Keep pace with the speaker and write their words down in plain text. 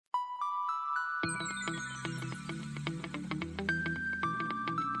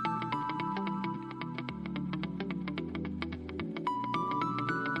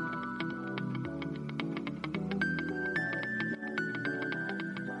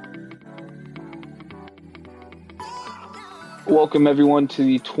Welcome, everyone, to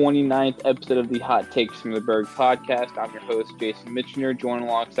the 29th episode of the Hot Takes from the Berg podcast. I'm your host, Jason Mitchner, joined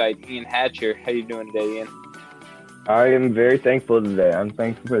alongside Ian Hatcher. How you doing today, Ian? I am very thankful today. I'm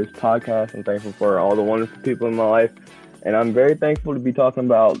thankful for this podcast. I'm thankful for all the wonderful people in my life. And I'm very thankful to be talking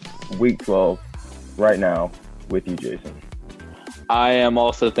about Week 12 right now with you, Jason. I am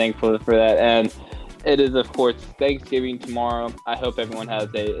also thankful for that. And it is, of course, Thanksgiving tomorrow. I hope everyone has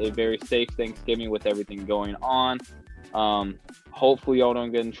a very safe Thanksgiving with everything going on. Hopefully y'all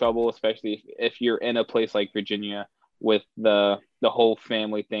don't get in trouble, especially if you're in a place like Virginia with the whole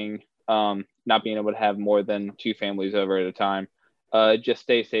family thing, not being able to have more than two families over at a time. Just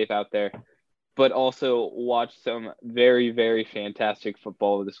stay safe out there, but also watch some very, very fantastic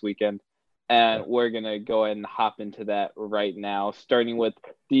football this weekend. And we're going to go ahead and hop into that right now, starting with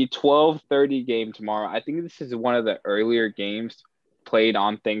the 12:30 game tomorrow. I think this is one of the earlier games played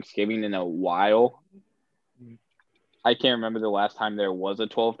on Thanksgiving in a while. I can't remember the last time there was a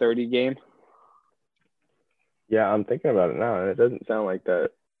 12:30 game. Yeah, I'm thinking about it now, and it doesn't sound like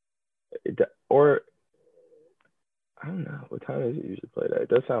that. I don't know. What time is it usually played at? It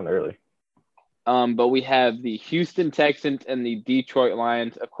does sound early. But we have the Houston Texans and the Detroit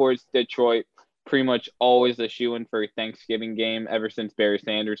Lions. Of course, Detroit pretty much always a shoo-in for a Thanksgiving game ever since Barry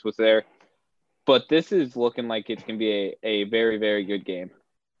Sanders was there. But this is looking like it's going to be a very, very good game.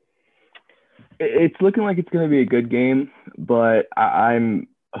 It's looking like it's going to be a good game, but I'm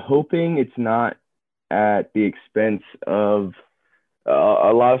hoping it's not at the expense of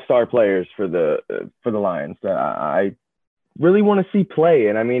a lot of star players for the Lions that I really want to see play.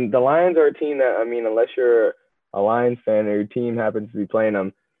 And I mean, the Lions are a team that, I mean, unless you're a Lions fan or your team happens to be playing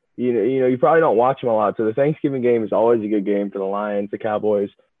them, you probably don't watch them a lot. So the Thanksgiving game is always a good game for the Lions, the Cowboys.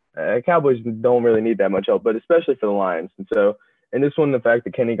 Cowboys don't really need that much help, but especially for the Lions. And so, and this one, the fact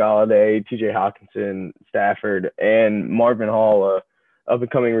that Kenny Golladay, T.J. Hockenson, Stafford, and Marvin Hall,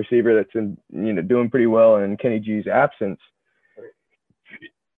 up-and-coming receiver that's doing pretty well in Kenny G's absence,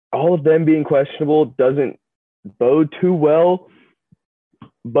 all of them being questionable doesn't bode too well.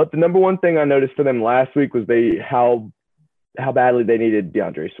 But the number one thing I noticed for them last week was how badly they needed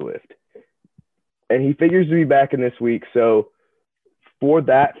DeAndre Swift, and he figures to be back in this week. So for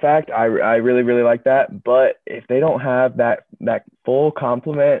that fact, I really, really like that. But if they don't have that full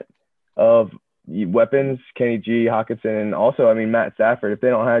complement of weapons, Kenny G, Hockenson, and also, I mean, Matt Stafford, if you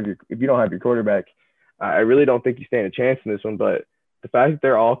don't have your quarterback, I really don't think you stand a chance in this one. But the fact that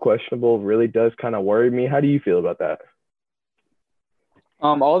they're all questionable really does kind of worry me. How do you feel about that?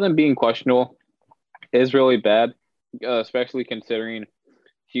 All of them being questionable is really bad, especially considering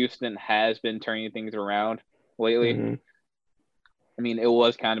Houston has been turning things around lately. Mm-hmm. I mean, it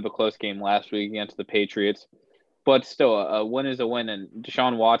was kind of a close game last week against the Patriots, but still, a win is a win, and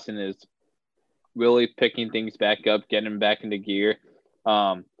Deshaun Watson is really picking things back up, getting back into gear.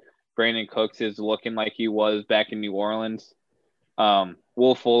 Brandon Cooks is looking like he was back in New Orleans.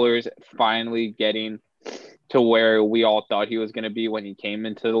 Will Fuller's finally getting to where we all thought he was going to be when he came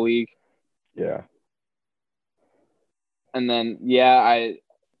into the league. Yeah. And then, yeah,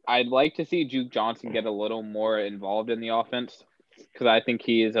 I'd like to see Duke Johnson get a little more involved in the offense, because I think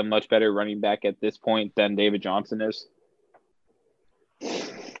he is a much better running back at this point than David Johnson is.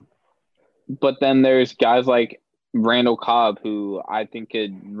 But then there's guys like Randall Cobb, who I think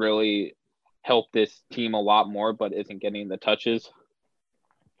could really help this team a lot more, but isn't getting the touches.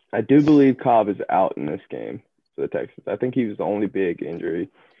 I do believe Cobb is out in this game for the Texans. I think he was the only big injury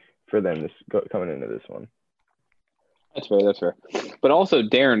for them coming into this one. That's fair. But also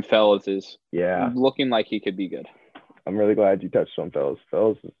Darren Fells is looking like he could be good. I'm really glad you touched on Fells.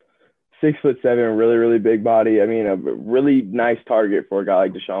 Fells is 6'7", really, really big body. I mean, a really nice target for a guy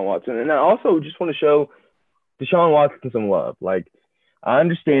like Deshaun Watson. And I also just want to show Deshaun Watson some love. Like, I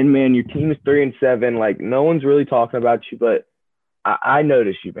understand, man, your team is 3-7. Like, no one's really talking about you, but I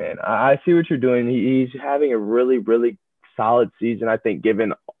notice you, man. I see what you're doing. He's having a really, really solid season, I think,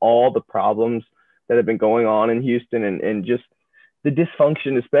 given all the problems that have been going on in Houston and just the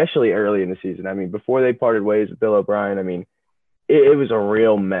dysfunction, especially early in the season. I mean, before they parted ways with Bill O'Brien, I mean, it was a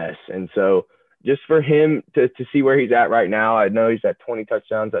real mess. And so just for him to see where he's at right now, I know he's at 20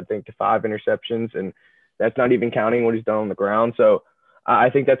 touchdowns, I think, to 5 interceptions, and that's not even counting what he's done on the ground. So I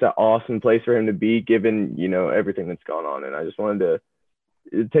think that's an awesome place for him to be, given, everything that's gone on. And I just wanted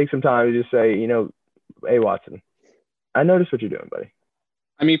to take some time to just say, hey, Watson, I noticed what you're doing, buddy.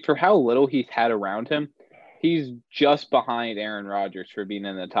 I mean, for how little he's had around him, he's just behind Aaron Rodgers for being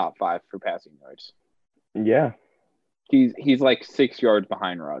in the top 5 for passing yards. Yeah. He's like 6 yards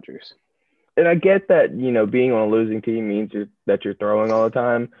behind Rodgers. And I get that, being on a losing team means that you're throwing all the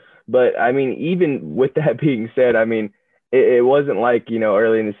time. But, I mean, even with that being said, I mean, it wasn't like,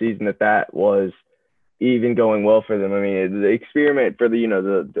 early in the season that was even going well for them. I mean, the experiment for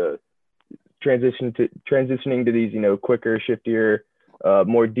the transitioning to these, quicker, shiftier,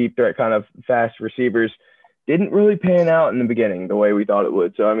 more deep threat kind of fast receivers didn't really pan out in the beginning the way we thought it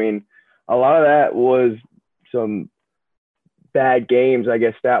would. So, I mean, a lot of that was some bad games, I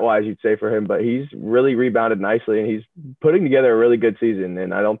guess, stat-wise, you'd say, for him. But he's really rebounded nicely, and he's putting together a really good season.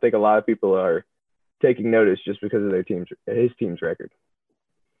 And I don't think a lot of people are taking notice just because of his team's record.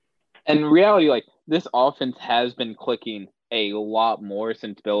 And in reality, like, this offense has been clicking a lot more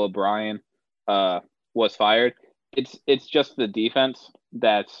since Bill O'Brien was fired. It's just the defense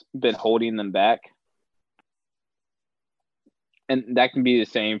that's been holding them back. And that can be the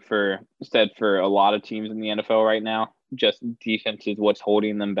same for a lot of teams in the NFL right now. Just defense is what's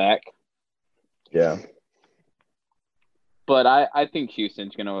holding them back. Yeah. But I think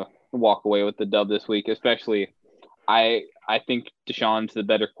Houston's going to walk away with the dub this week, especially I think Deshaun's the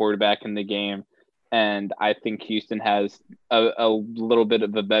better quarterback in the game, and I think Houston has a little bit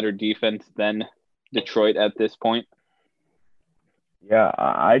of a better defense than Detroit at this point. Yeah,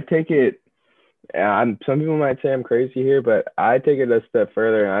 I take it. Some people might say I'm crazy here, but I take it a step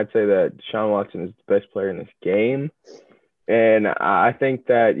further, and I'd say that Deshaun Watson is the best player in this game. And I think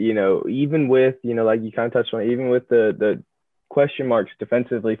that, even with, like you kind of touched on, even with the question marks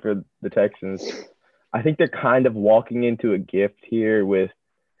defensively for the Texans, I think they're kind of walking into a gift here with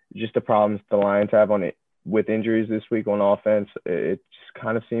just the problems the Lions have on it with injuries this week on offense. It just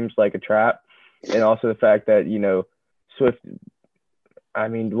kind of seems like a trap. And also the fact that, Swift, I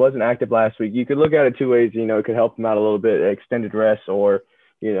mean, wasn't active last week. You could look at it two ways. It could help him out a little bit, extended rest, or,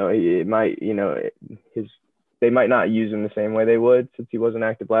 it might, they might not use him the same way they would since he wasn't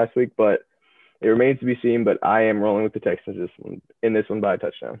active last week. But it remains to be seen. But I am rolling with the Texans in this one by a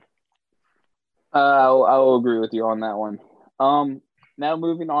touchdown. I will agree with you on that one. Now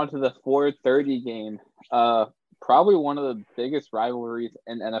moving on to the 4:30 game. Probably one of the biggest rivalries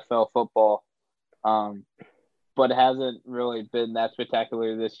in NFL football. But it hasn't really been that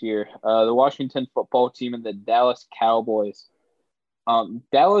spectacular this year. The Washington football team and the Dallas Cowboys.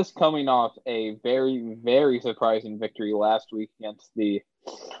 Dallas coming off a very, very surprising victory last week against the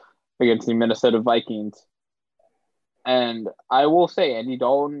Minnesota Vikings. And I will say Andy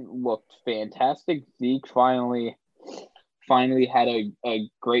Dalton looked fantastic. Zeke finally had a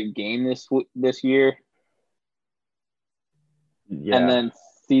great game this year. Yeah. And then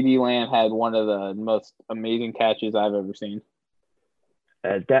CeeDee Lamb had one of the most amazing catches I've ever seen.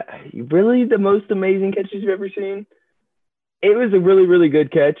 That really the most amazing catches you've ever seen? It was a really, really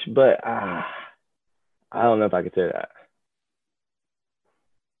good catch, but I don't know if I could say that.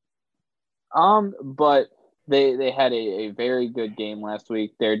 But they had a very good game last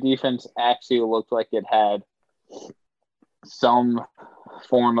week. Their defense actually looked like it had some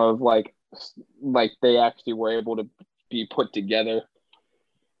form of like they actually were able to be put together.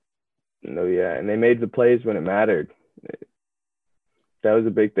 No, yeah, and they made the plays when it mattered. That was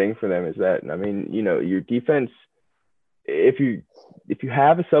a big thing for them. Is that, I mean, your defense. If you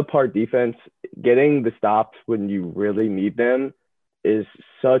have a subpar defense, getting the stops when you really need them is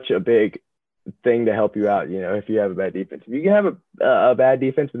such a big thing to help you out. If you have a bad defense, if you can have a bad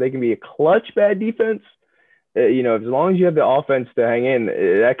defense, but they can be a clutch bad defense. As long as you have the offense to hang in,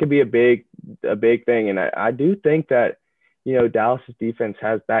 that could be a big thing. And I do think that, Dallas's defense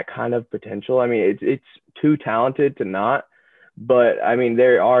has that kind of potential. I mean, it's too talented to not, but I mean,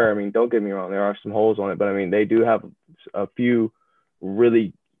 don't get me wrong, there are some holes on it, but I mean, they do have a few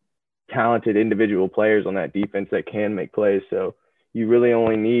really talented individual players on that defense that can make plays. So you really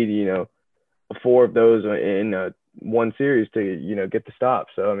only need, 4 of those in one series to, get the stop.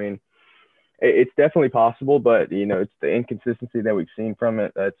 So, I mean, it's definitely possible, but, it's the inconsistency that we've seen from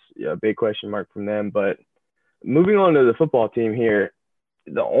it. That's a big question mark from them. But moving on to the football team here,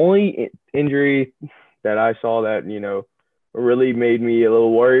 the only injury that I saw that, really made me a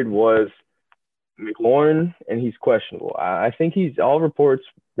little worried was McLaurin, and he's questionable. I think all reports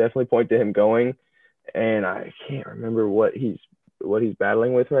definitely point to him going, and I can't remember what he's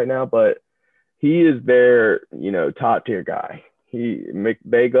battling with right now, but he is their, top tier guy.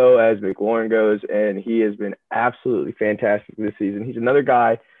 They go as McLaurin goes, and he has been absolutely fantastic this season. He's another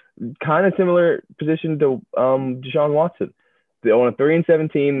guy, kind of similar position to Deshaun Watson. On a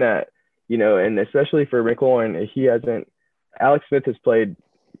 3-7 team that, and especially for McLaurin, Alex Smith has played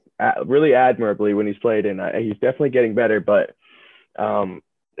really admirably when he's played, and he's definitely getting better. But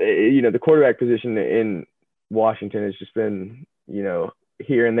the quarterback position in Washington has just been,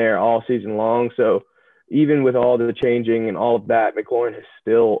 here and there all season long. So even with all the changing and all of that, McLaurin has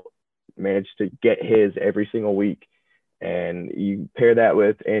still managed to get his every single week. And you pair that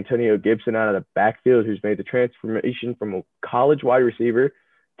with Antonio Gibson out of the backfield, who's made the transformation from a college wide receiver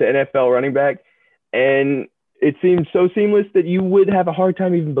to NFL running back. And it seems so seamless that you would have a hard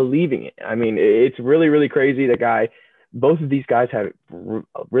time even believing it. I mean, it's really, really crazy. Both of these guys have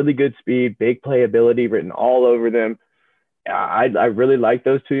really good speed, big playability written all over them. I really like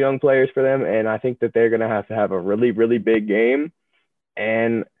those two young players for them, and I think that they're going to have a really, really big game.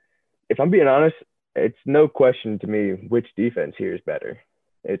 And if I'm being honest, it's no question to me which defense here is better.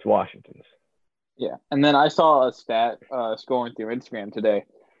 It's Washington's. Yeah, and then I saw a stat scrolling through Instagram today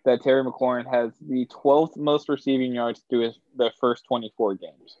that Terry McLaurin has the 12th most receiving yards through their first 24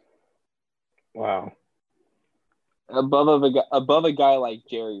 games. Wow. Above a guy like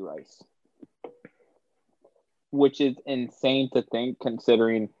Jerry Rice, which is insane to think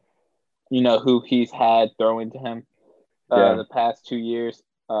considering, who he's had throwing to him the past 2 years.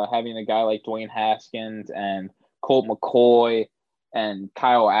 Having a guy like Dwayne Haskins and Colt McCoy and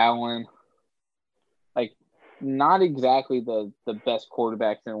Kyle Allen. Like, not exactly the best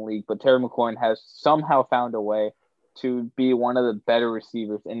quarterbacks in the league, but Terry McLaurin has somehow found a way to be one of the better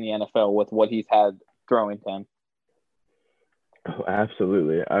receivers in the NFL with what he's had throwing to him. Oh,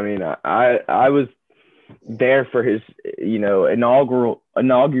 absolutely. I mean, I was there for his, inaugural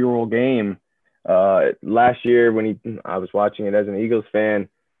game last year when I was watching it as an Eagles fan.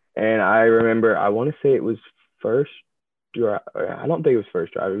 And I remember, I want to say it was first drive. I don't think it was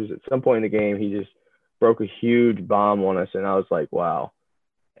first drive. It was at some point in the game, he just broke a huge bomb on us. And I was like, wow.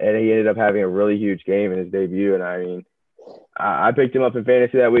 And he ended up having a really huge game in his debut. And I mean, I picked him up in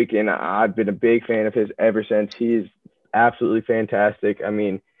fantasy that week, and I've been a big fan of his ever since. He's absolutely fantastic. I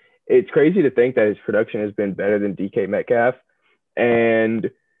mean, it's crazy to think that his production has been better than DK Metcalf. And,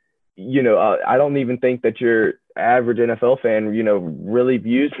 I don't even think that your average NFL fan, really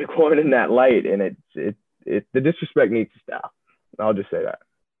views McLaurin in that light. And the disrespect needs to stop. I'll just say that.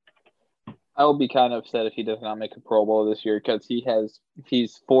 I will be kind of upset if he does not make a Pro Bowl this year because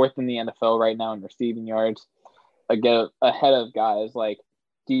he's fourth in the NFL right now in receiving yards, ahead of guys like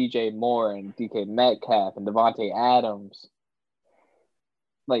DJ Moore and DK Metcalf and Devontae Adams.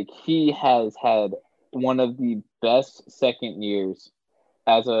 Like, he has had one of the best second years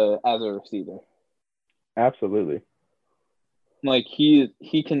as a receiver. Absolutely. Like, he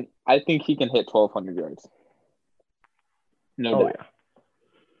can. I think he can hit 1,200 yards. No doubt. Yeah.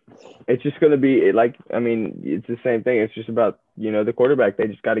 It's just going to be it's the same thing. It's just about, the quarterback. They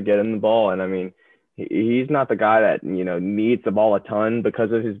just got to get him the ball. And I mean, he's not the guy that, needs the ball a ton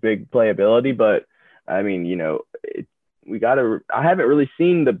because of his big playability. But I mean, I haven't really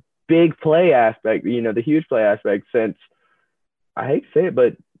seen the big play aspect, the huge play aspect since, I hate to say it,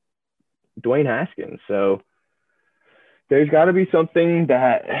 but Dwayne Haskins. So there's got to be something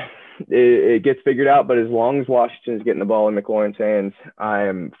that it gets figured out. But as long as Washington's getting the ball in McLaurin's hands, I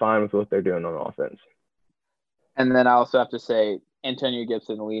am fine with what they're doing on offense. And then I also have to say, Antonio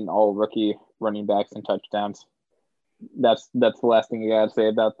Gibson leading all rookie running backs in touchdowns. That's the last thing you got to say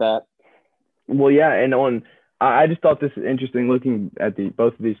about that. Well, yeah, and I just thought this is interesting looking at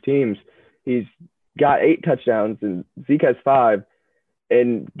both of these teams. He's got 8 touchdowns and Zeke has 5,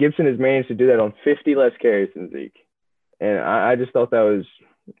 and Gibson has managed to do that on 50 less carries than Zeke. And I just thought that was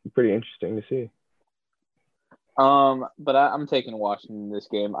pretty interesting to see. But I'm taking Washington in this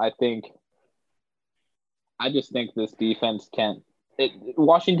game. I just think this defense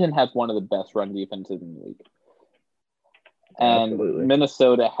Washington has one of the best run defenses in the league. And Absolutely.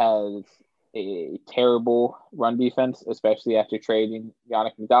 Minnesota has a terrible run defense, especially after trading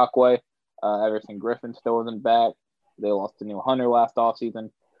Yannick Ngakoue. Everson Griffin still isn't back. They lost to Neil Hunter last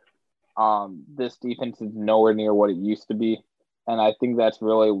offseason. This defense is nowhere near what it used to be. And I think that's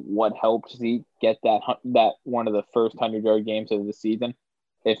really what helped Zeke get that one of the first 100-yard games of the season,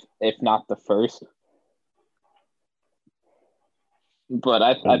 if not the first. But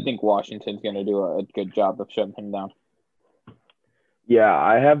I think Washington's going to do a good job of shutting him down. Yeah,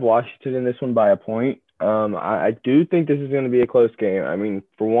 I have Washington in this one by a point. I do think this is going to be a close game. I mean,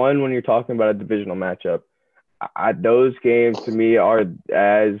 for one, when you're talking about a divisional matchup, those games to me are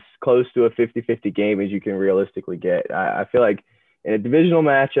as close to a 50-50 game as you can realistically get. I feel like in a divisional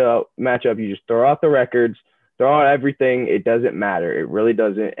matchup, you just throw out the records, throw out everything. It doesn't matter. It really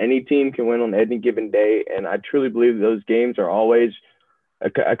doesn't. Any team can win on any given day, and I truly believe those games are always a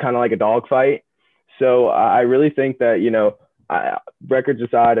kind of like a dogfight. So I really think that, Records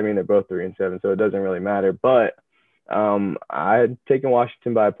aside, I mean, they're both 3-7, so it doesn't really matter. But I had taken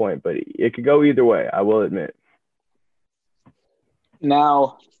Washington by a point, but it could go either way, I will admit.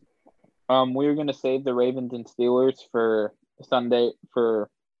 Now, we were going to save the Ravens and Steelers for Sunday I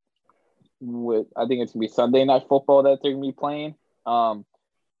think it's going to be Sunday Night Football that they're going to be playing.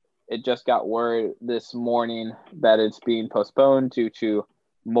 It just got word this morning that it's being postponed due to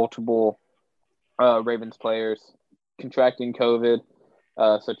multiple Ravens players contracting COVID,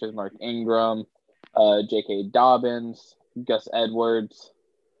 such as Mark Ingram, J.K. Dobbins, Gus Edwards,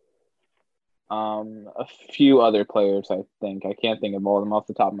 a few other players, I think. I can't think of all of them off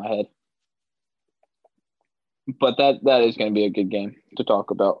the top of my head. But that is going to be a good game to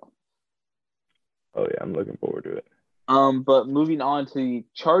talk about. Oh, yeah, I'm looking forward to it. But moving on to the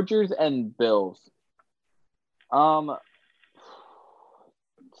Chargers and Bills. San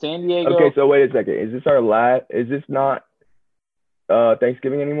Diego. Okay, so wait a second. Is this our last? Is this not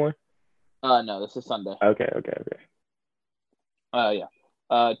Thanksgiving anymore? No, this is Sunday. Okay.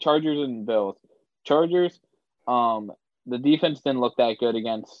 Yeah. Chargers and Bills. Chargers. The defense didn't look that good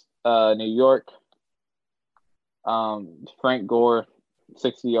against New York. Frank Gore,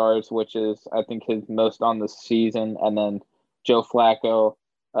 60 yards, which is, I think, his most on the season. And then Joe Flacco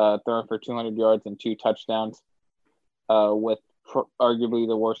throwing for 200 yards and 2 touchdowns with arguably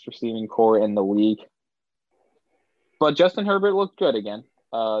the worst receiving core in the league. But Justin Herbert looked good again,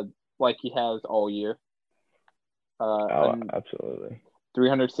 like he has all year. Absolutely.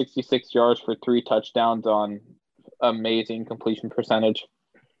 366 yards for 3 touchdowns on amazing completion percentage.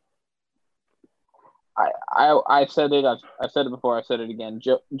 I've said it. I've said it before. I've said it again.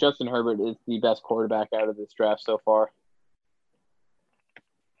 Justin Herbert is the best quarterback out of this draft so far.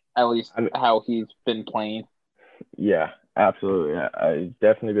 At least how he's been playing. Yeah, absolutely. He's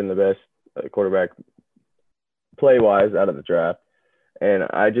definitely been the best quarterback play-wise out of the draft. And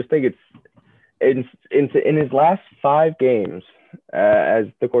I just think it's in his last 5 games as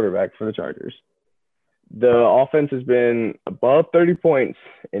the quarterback for the Chargers, the offense has been above 30 points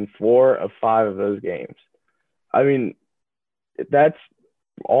in 4 of 5 of those games. I mean, that's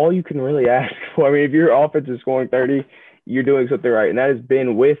all you can really ask for. I mean, if your offense is scoring 30, you're doing something right. And that has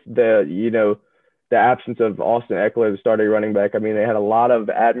been with the absence of Austin Eckler, the starting running back. I mean, they had a lot of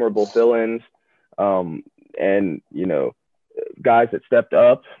admirable fill-ins and, guys that stepped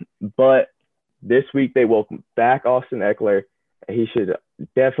up. But this week they will back Austin Eckler. He should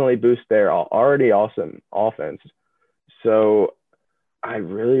definitely boost their already awesome offense. So I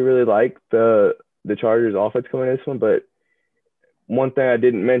really, really like the Chargers offense coming in this one. But one thing I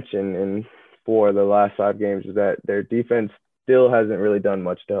didn't mention for the last 5 games is that their defense still hasn't really done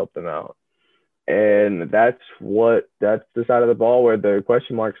much to help them out. And that's the side of the ball where the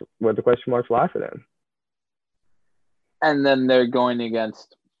question marks lie for them. And then they're going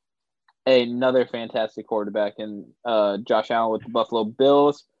against another fantastic quarterback in Josh Allen with the Buffalo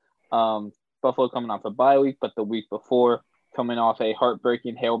Bills. Buffalo coming off a bye week, but the week before coming off a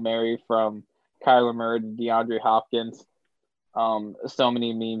heartbreaking Hail Mary from Kyler Murray to DeAndre Hopkins. So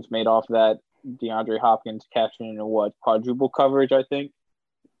many memes made off that. DeAndre Hopkins catching quadruple coverage, I think.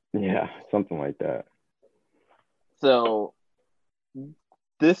 Yeah, something like that. So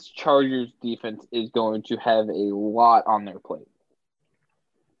this Chargers defense is going to have a lot on their plate.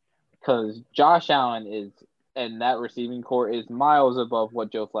 Because Josh Allen and that receiving core is miles above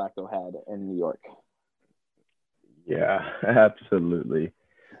what Joe Flacco had in New York. Yeah, absolutely.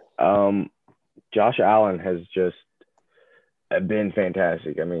 Josh Allen has just been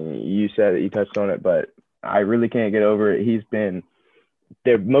fantastic. I mean, you said it, you touched on it, but I really can't get over it. He's been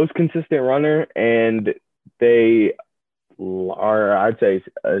their most consistent runner, and they are, I'd say,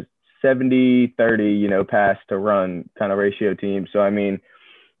 a 70-30, pass to run kind of ratio team. So, I mean,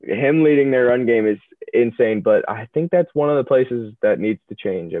 him leading their run game is insane, but I think that's one of the places that needs to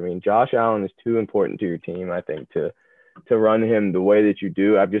change. I mean, Josh Allen is too important to your team, I think, to run him the way that you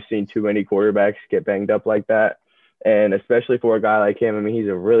do. I've just seen too many quarterbacks get banged up like that. And especially for a guy like him, I mean, he's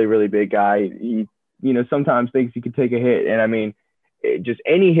a really, really big guy. He, sometimes thinks he could take a hit. And I mean, just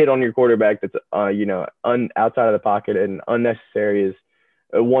any hit on your quarterback that's, outside of the pocket and unnecessary is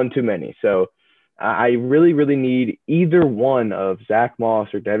one too many. So I really, really need either one of Zach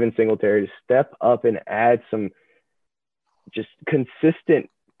Moss or Devin Singletary to step up and add some just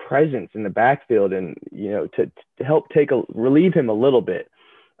consistent presence in the backfield and, to help relieve him a little bit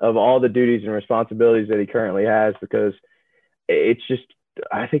of all the duties and responsibilities that he currently has, because it's just,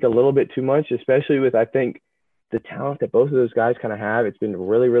 I think, a little bit too much, especially with, I think, the talent that both of those guys kind of have. It's been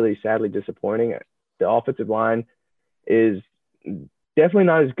really, really sadly disappointing. The offensive line is definitely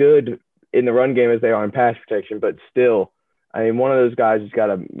not as good in the run game as they are in pass protection, but still, I mean, one of those guys has got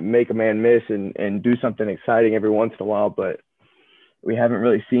to make a man miss and do something exciting every once in a while, but we haven't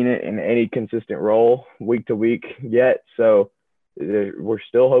really seen it in any consistent role week to week yet. So we're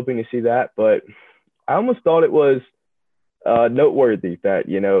still hoping to see that. But I almost thought it was noteworthy that,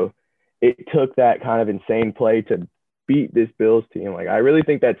 it took that kind of insane play to beat this Bills team. Like, I really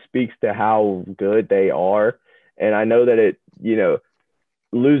think that speaks to how good they are. And I know that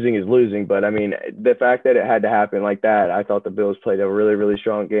losing is losing, but I mean, the fact that it had to happen like that, I thought the Bills played a really, really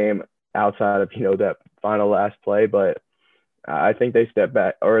strong game outside of, that final last play. But I think they step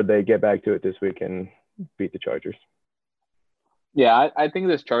back or they get back to it this week and beat the Chargers. Yeah, I think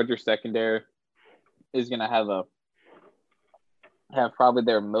this Chargers secondary is going to have probably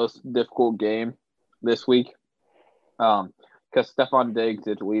their most difficult game this week. Because Stephon Diggs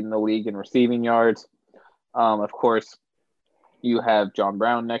is leading the league in receiving yards. Of course, you have John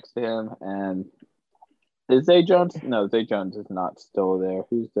Brown next to him, and is Zay Jones? No, Zay Jones is not still there.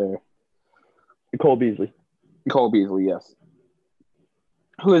 Who's there? Cole Beasley. Cole Beasley, yes.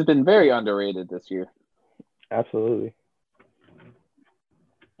 Who has been very underrated this year. Absolutely.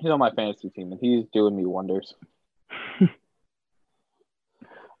 He's on my fantasy team, and he's doing me wonders.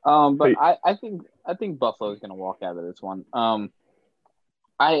 But I think Buffalo is going to walk out of this one.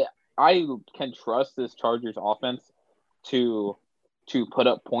 I can trust this Chargers offense to put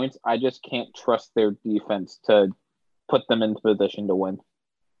up points. I just can't trust their defense to put them into position to win.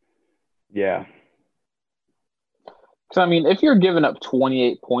 Yeah. So I mean, if you're giving up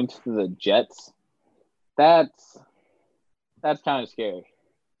 28 points to the Jets, that's kind of scary.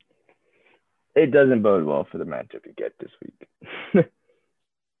 It doesn't bode well for the matchup you get this week.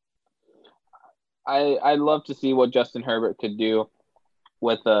 I'd love to see what Justin Herbert could do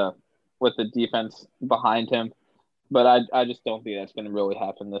with the defense behind him, but I just don't think that's going to really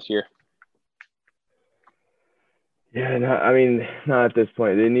happen this year. Yeah, no, I mean, not at this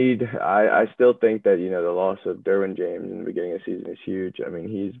point. They need. I still think that the loss of Derwin James in the beginning of the season is huge. I mean,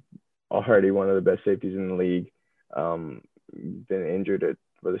 he's already one of the best safeties in the league. Been injured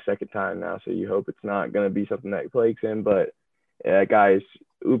for the second time now, so you hope it's not going to be something that plagues him. But that guy is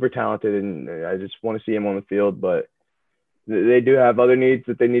uber talented, and I just want to see him on the field. But they do have other needs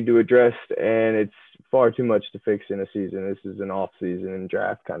that they need to address, and it's far too much to fix in a season. This is an off-season and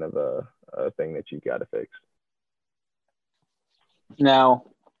draft kind of a thing that you got to fix. Now,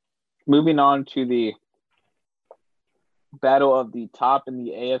 moving on to the battle of the top in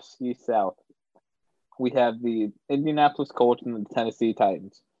the AFC South, we have the Indianapolis Colts and the Tennessee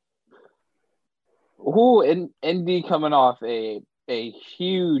Titans. Indy coming off a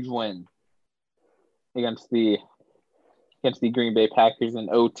huge win against the Green Bay Packers in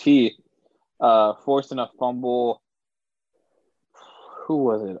OT, forcing a fumble. Who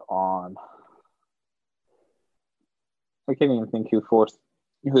was it on? I can't even think who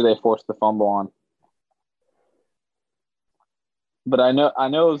they forced the fumble on. But I know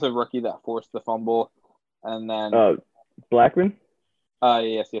it was a rookie that forced the fumble, and then Blackman.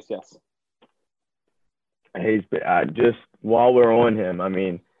 Yes. He's been, just while we're on him, I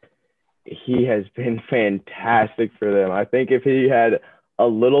mean, he has been fantastic for them. I think if he had a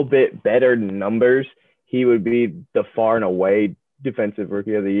little bit better numbers, he would be the far and away defensive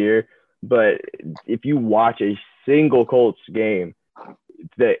rookie of the year. But if you watch a single Colts game,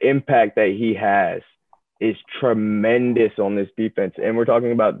 the impact that he has is tremendous on this defense. And we're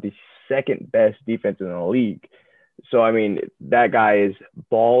talking about the second best defense in the league. So, I mean, that guy is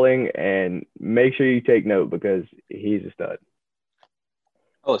balling, and make sure you take note because he's a stud.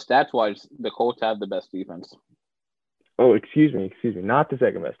 Oh, stats-wise, the Colts have the best defense. Oh, excuse me. Not the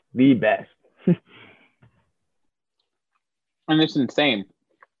second best, the best. And it's insane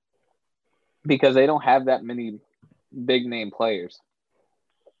because they don't have that many big-name players.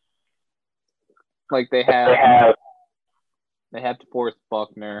 Like they have DeForest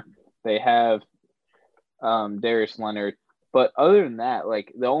Buckner, they have Darius Leonard, but other than that,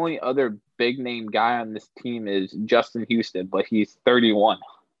 like the only other big-name guy on this team is Justin Houston, but he's 31.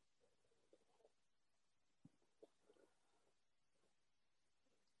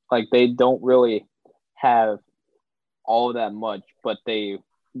 Like they don't really have all that much, but they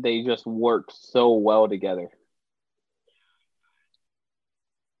just work so well together.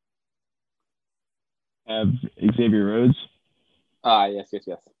 Have Xavier Rhodes. Yes.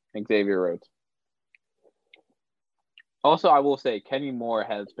 Xavier Rhodes. Also, I will say Kenny Moore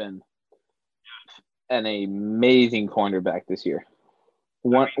has been an amazing cornerback this year.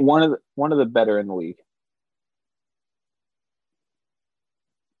 One of the better in the league.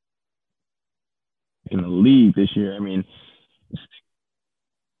 In the league this year, I mean.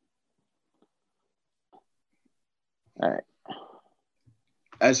 All right.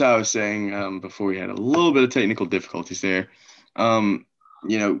 as I was saying before, we had a little bit of technical difficulties there. Um,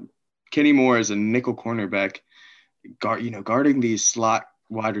 you know, Kenny Moore as a nickel cornerback, guarding these slot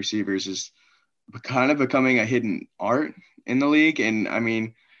wide receivers is kind of becoming a hidden art in the league. And I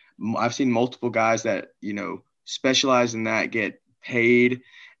mean, I've seen multiple guys that, specialize in that get paid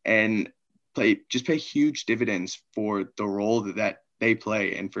and pay huge dividends for the role that they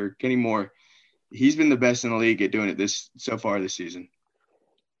play. And for Kenny Moore, he's been the best in the league at doing it so far this season.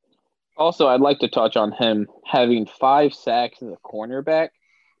 Also, I'd like to touch on him having 5 sacks as a cornerback.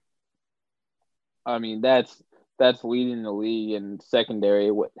 I mean, that's leading the league in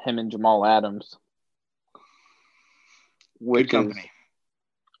secondary with him and Jamal Adams. Good company.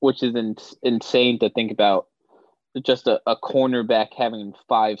 Which is insane to think about. Just a cornerback having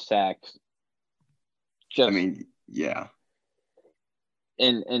 5 sacks. Yeah.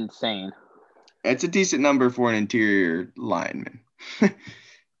 Insane. It's a decent number for an interior lineman.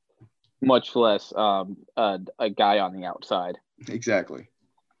 Much less a guy on the outside. Exactly.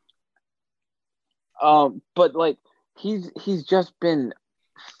 But like he's just been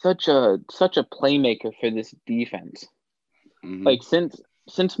such a playmaker for this defense. Mm-hmm. Like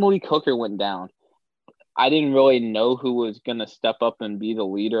since Malik Hooker went down, I didn't really know who was gonna step up and be the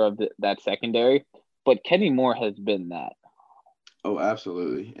leader of that secondary, but Kenny Moore has been that. Oh,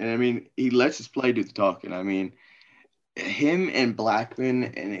 absolutely. And I mean, he lets his play do the talking. I mean, him and Blackman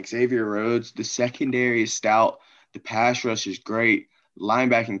and Xavier Rhodes, the secondary is stout. The pass rush is great.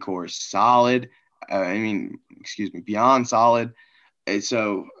 Linebacking core is solid. Beyond solid. And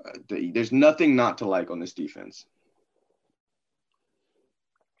so there's nothing not to like on this defense.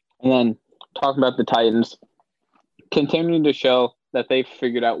 And then talking about the Titans, continuing to show that they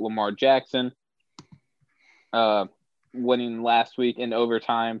figured out Lamar Jackson, winning last week in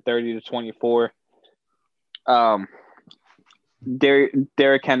overtime, 30-24.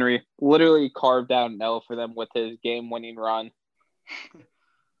 Derrick Henry literally carved out an L for them with his game-winning run.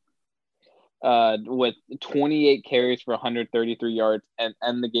 With 28 carries for 133 yards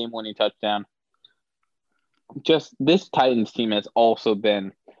and the game-winning touchdown. Just this Titans team has also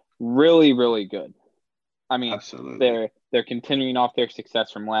been really, really good. I mean, absolutely. They're continuing off their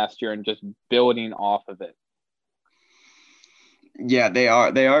success from last year and just building off of it. Yeah, they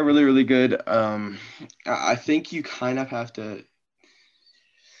are. They are really, really good. I think you kind of have to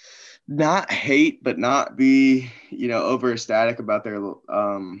not hate, but not be, over ecstatic about their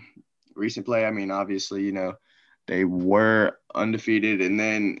recent play. I mean, obviously, they were undefeated, and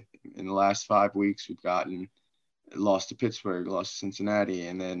then in the last 5 weeks, we've lost to Pittsburgh, lost to Cincinnati,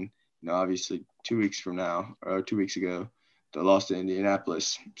 and then, obviously 2 weeks ago, they lost to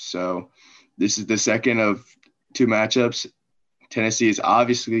Indianapolis. So this is the second of 2 matchups. Tennessee is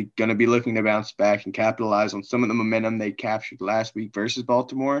obviously going to be looking to bounce back and capitalize on some of the momentum they captured last week versus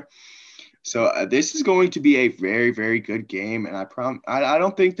Baltimore. So this is going to be a very, very good game, and I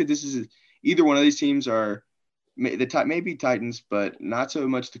don't think that this is either one of these teams are maybe Titans, but not so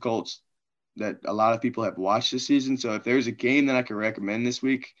much the Colts that a lot of people have watched this season. So if there's a game that I could recommend this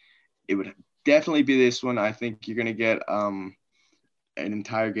week, it would definitely be this one. I think you're going to get an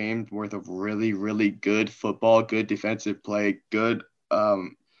entire game worth of really, really good football, good defensive play, good.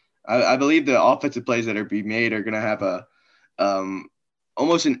 I believe the offensive plays that are being made are going to have a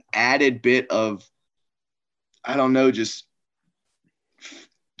almost an added bit of, I don't know, just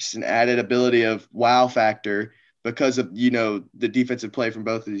an added ability of wow factor because of, the defensive play from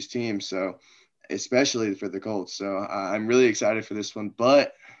both of these teams. So especially for the Colts. So I'm really excited for this one,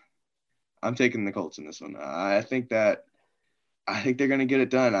 but I'm taking the Colts in this one. I think they're going to get it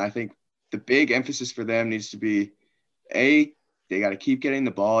done. I think the big emphasis for them needs to be, they got to keep getting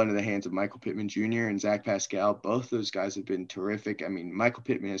the ball into the hands of Michael Pittman Jr. and Zach Pascal. Both those guys have been terrific. I mean, Michael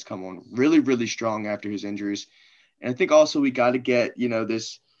Pittman has come on really, really strong after his injuries. And I think also we got to get,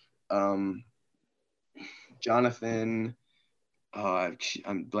 this Jonathan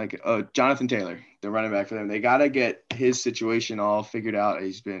Taylor, the running back for them. They got to get his situation all figured out.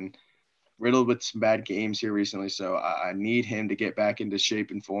 He's been riddled with some bad games here recently, so I need him to get back into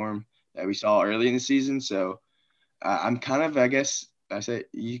shape and form that we saw early in the season. So I'm kind of, I guess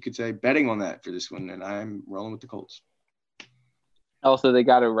you could say, betting on that for this one, and I'm rolling with the Colts. Also, they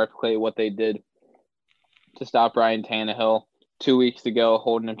got to replicate what they did to stop Ryan Tannehill 2 weeks ago,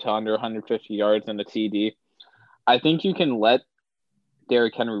 holding him to under 150 yards and a TD. I think you can let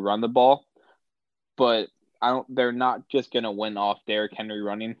Derrick Henry run the ball, but they're not just going to win off Derrick Henry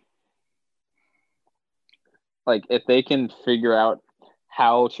running. Like, if they can figure out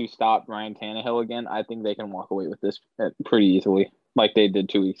how to stop Ryan Tannehill again, I think they can walk away with this pretty easily, like they did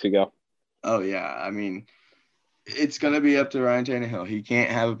 2 weeks ago. Oh, yeah. I mean, It's going to be up to Ryan Tannehill. He can't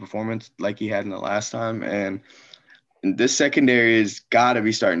have a performance like he had in the last time. And this secondary has got to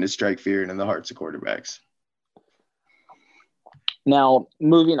be starting to strike fear into the hearts of quarterbacks. Now,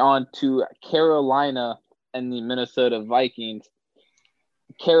 moving on to Carolina and the Minnesota Vikings.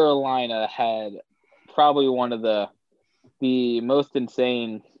 Carolina had probably one of the most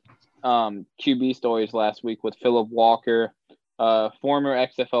insane QB stories last week with Philip Walker, former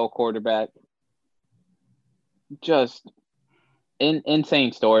XFL quarterback. Just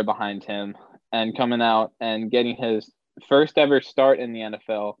insane story behind him, and coming out and getting his first ever start in the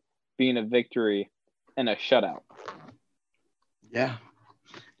NFL, being a victory and a shutout. Yeah.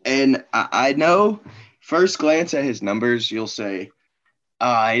 And I know first glance at his numbers, you'll say,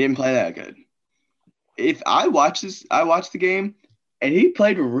 he didn't play that good. If I watched the game, and he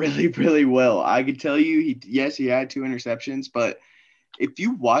played really, really well. I could tell you, he had 2 interceptions, but if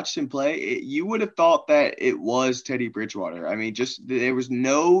you watched him play, you would have thought that it was Teddy Bridgewater. I mean, there was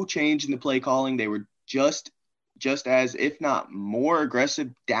no change in the play calling. They were just as, if not more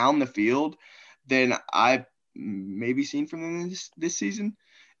aggressive down the field than I've maybe seen from them this season.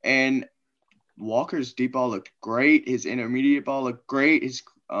 And Walker's deep ball looked great. His intermediate ball looked great. His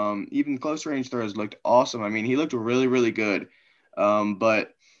even close range throws looked awesome. I mean, he looked really, really good.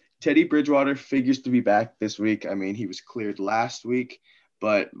 But Teddy Bridgewater figures to be back this week. I mean, he was cleared last week,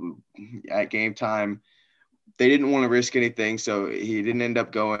 but at game time, they didn't want to risk anything, so he didn't end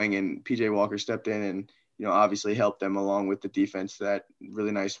up going, and P.J. Walker stepped in and, obviously helped them along with the defense. That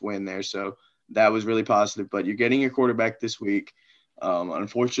really nice win there. So that was really positive. But you're getting your quarterback this week.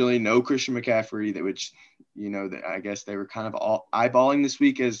 Unfortunately, no Christian McCaffrey, which I guess they were kind of all eyeballing this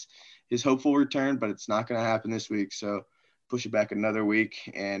week as his hopeful return, but it's not going to happen this week. So push it back another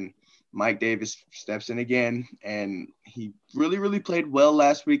week, and Mike Davis steps in again, and he really, really played well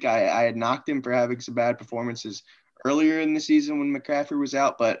last week. I had knocked him for having some bad performances earlier in the season when McCaffrey was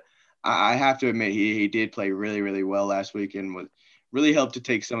out, but I have to admit he did play really, really well last week and really helped to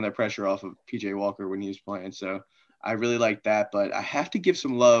take some of that pressure off of P.J. Walker when he was playing. So I really like that, but I have to give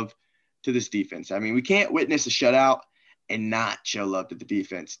some love to this defense. I mean, we can't witness a shutout and not show love to the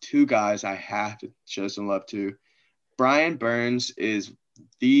defense. 2 guys I have to show some love to. Brian Burns is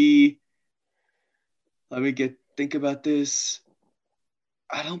think about this.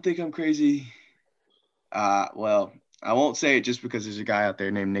 I don't think I'm crazy. Well, I won't say it just because there's a guy out there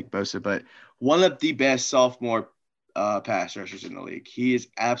named Nick Bosa, but one of the best sophomore pass rushers in the league. He is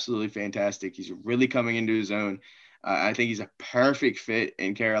absolutely fantastic. He's really coming into his own. I think he's a perfect fit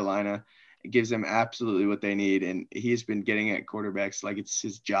in Carolina. It gives them absolutely what they need, and he's been getting at quarterbacks like it's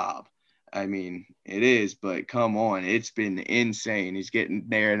his job. I mean, it is, but come on. It's been insane. He's getting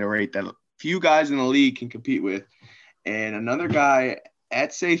there at a rate that few guys in the league can compete with. And another guy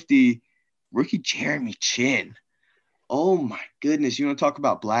at safety, rookie Jeremy Chin. Oh, my goodness. You want to talk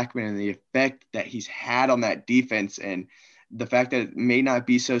about Blackman and the effect that he's had on that defense and the fact that it may not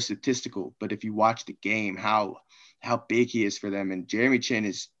be so statistical, but if you watch the game, how big he is for them. And Jeremy Chin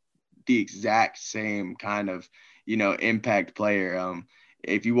is the exact same kind of, impact player.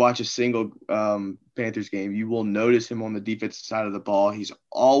 If you watch a single Panthers game, you will notice him on the defensive side of the ball. He's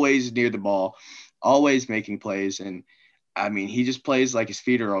always near the ball, always making plays. And, I mean, he just plays like his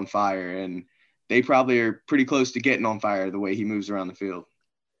feet are on fire. And they probably are pretty close to getting on fire the way he moves around the field.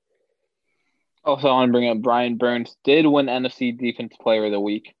 Also, I want to bring up Brian Burns did win NFC Defense Player of the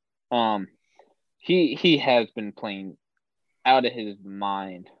Week. He has been playing out of his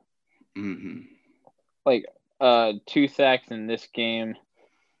mind. Mm-hmm. Like 2 sacks in this game.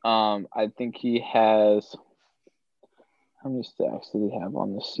 I think he has – how many sacks did he have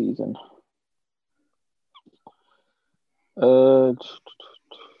on this season? Where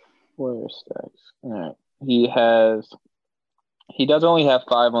are sacks? All right. He does only have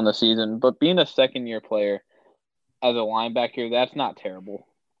 5 on the season, but being a second-year player as a linebacker, that's not terrible.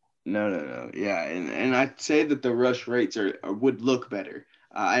 No. Yeah, and I'd say that the rush rates would look better.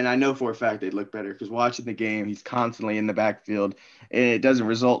 And I know for a fact they'd look better because watching the game, he's constantly in the backfield. And it doesn't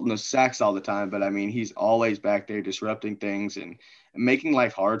result in those sacks all the time, but, I mean, he's always back there disrupting things and making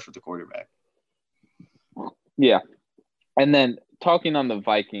life hard for the quarterback. Yeah. And then talking on the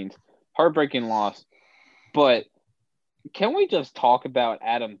Vikings, heartbreaking loss. But can we just talk about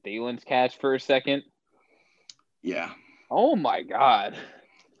Adam Thielen's catch for a second? Yeah. Oh, my God.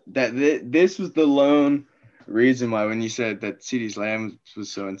 This was the lone reason why when you said that CeeDee Lamb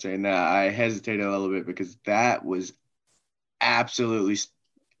was so insane, I hesitated a little bit because that was absolutely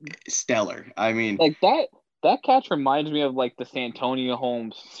stellar. I mean, like that catch reminds me of like the Santonio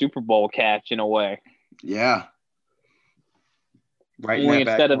Holmes Super Bowl catch in a way. Yeah. Right in Only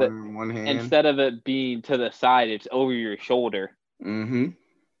that back corner in one hand. instead of it being to the side, it's over your shoulder. Mm-hmm.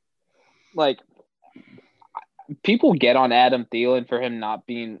 Like, people get on Adam Thielen for him not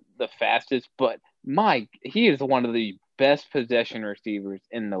being the fastest, but he is one of the best possession receivers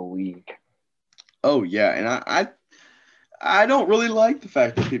in the league. Oh yeah, and I don't really like the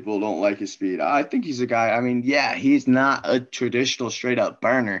fact that people don't like his speed. I think he's a guy. I mean, yeah, he's not a traditional straight up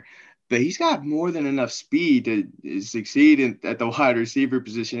burner, but he's got more than enough speed to succeed at the wide receiver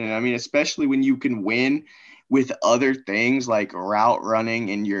position. And I mean, especially when you can win with other things like route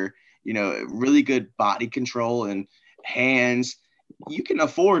running and your, really good body control and hands, you can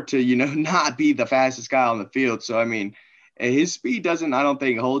afford to, not be the fastest guy on the field. So, I mean, his speed doesn't, I don't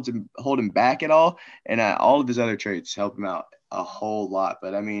think, hold him back at all. And all of his other traits help him out a whole lot.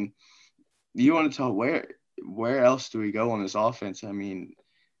 But, I mean, you want to talk where else do we go on this offense? I mean,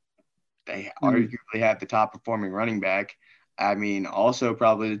 they arguably have the top performing running back. I mean, also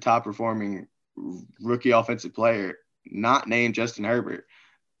probably the top performing rookie offensive player, not named Justin Herbert,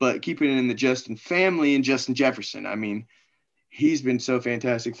 but keeping it in the Justin family and Justin Jefferson. I mean, he's been so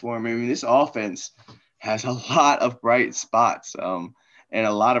fantastic for him. I mean, this offense has a lot of bright spots and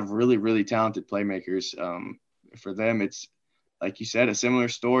a lot of really, really talented playmakers. For them, it's, like you said, a similar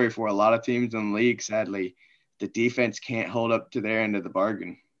story for a lot of teams in the league. Sadly, the defense can't hold up to their end of the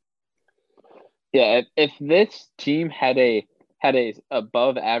bargain. Yeah, if this team had a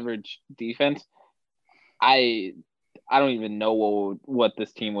above average defense, I don't even know what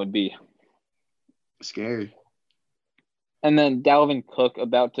this team would be. Scary. And then Dalvin Cook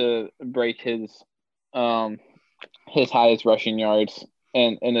about to break his highest rushing yards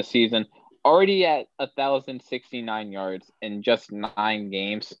in a season, already at 1,069 yards in just 9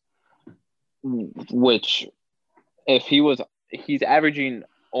 games, which he's averaging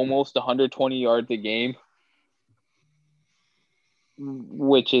almost 120 yards a game,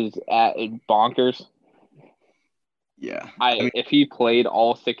 which is at bonkers. Yeah. If he played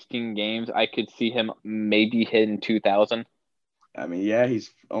all 16 games, I could see him maybe hitting 2,000. I mean, yeah,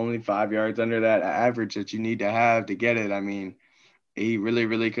 he's only 5 yards under that average that you need to have to get it. I mean, he really,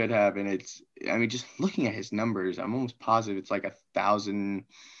 really could have. And just looking at his numbers, I'm almost positive it's like 1,000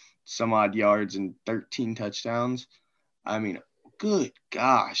 some odd yards and 13 touchdowns. I mean, good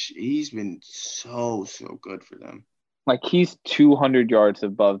gosh, he's been so good for them. Like, he's 200 yards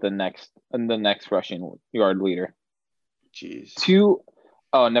above the next rushing yard leader. Jeez.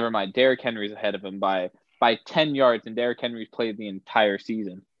 Oh, never mind. Derrick Henry's ahead of him by 10 yards, and Derrick Henry's played the entire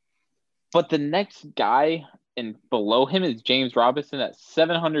season. But the next guy and below him is James Robinson at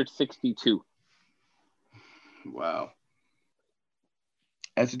 762. Wow.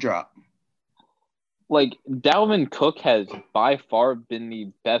 That's a drop. Like, Dalvin Cook has by far been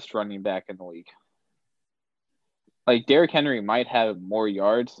the best running back in the league. Like, Derrick Henry might have more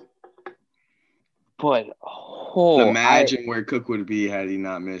yards, but imagine where Cook would be had he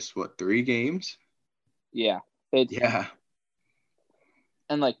not missed 3 games? Yeah. Yeah.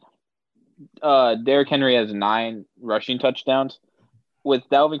 And like Derrick Henry has 9 rushing touchdowns. With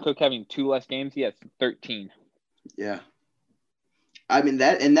Dalvin Cook having 2 less games, he has 13. Yeah. I mean,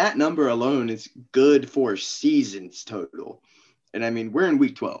 that number alone is good for seasons total. And I mean, we're in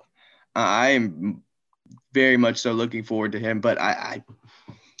week 12. I am very much so looking forward to him, but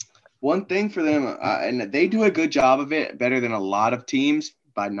one thing for them, and they do a good job of it, better than a lot of teams,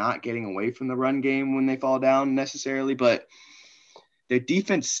 by not getting away from the run game when they fall down necessarily, but their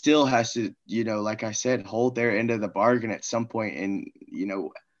defense still has to, like I said, hold their end of the bargain at some point and,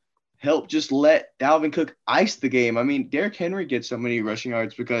 help just let Dalvin Cook ice the game. I mean, Derrick Henry gets so many rushing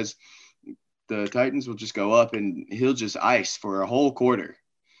yards because the Titans will just go up and he'll just ice for a whole quarter.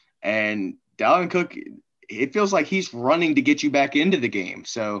 And Dalvin Cook, it feels like he's running to get you back into the game.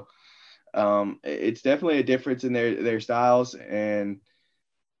 So it's definitely a difference in their styles. And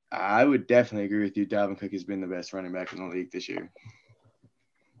I would definitely agree with you. Dalvin Cook has been the best running back in the league this year.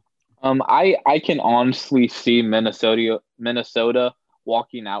 I can honestly see Minnesota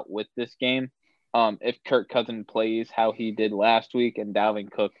walking out with this game. If Kirk Cousins plays how he did last week and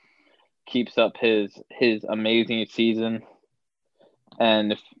Dalvin Cook keeps up his amazing season,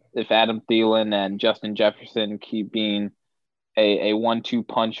 and if Adam Thielen and Justin Jefferson keep being a 1-2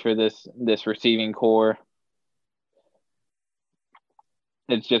 punch for this receiving core,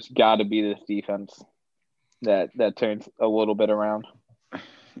 it's just got to be this defense that turns a little bit around.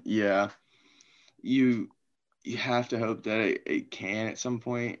 Yeah, you have to hope that it can at some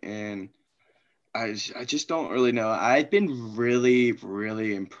point, and I just don't really know. I've been really,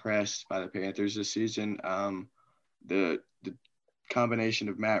 really impressed by the Panthers this season. The combination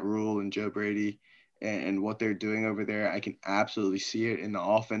of Matt Rule and Joe Brady and what they're doing over there. I can absolutely see it in the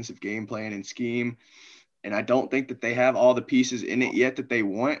offensive game plan and scheme. And I don't think that they have all the pieces in it yet that they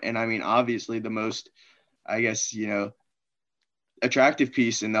want. And I mean, obviously, the most, I guess, attractive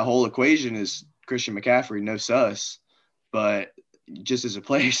piece in the whole equation is Christian McCaffrey, no sus. But just as a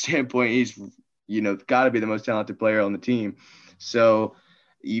player standpoint, he's, got to be the most talented player on the team. So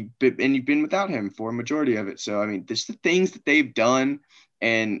you've been without him for a majority of it. So, I mean, just the things that they've done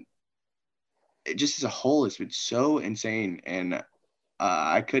and it just as a whole, it's been so insane. And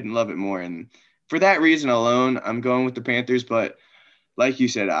I couldn't love it more. And for that reason alone, I'm going with the Panthers. But like you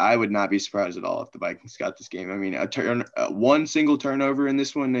said, I would not be surprised at all if the Vikings got this game. I mean, one single turnover in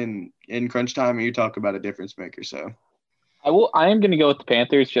this one in crunch time, and you talk about a difference maker. So I am going to go with the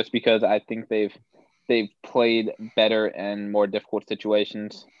Panthers just because I think they've played better in more difficult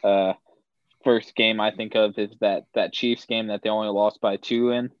situations. First game I think of is that Chiefs game that they only lost by 2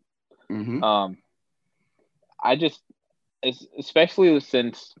 in. Mm-hmm. I just, especially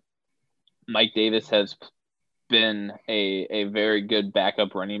since Mike Davis has been a very good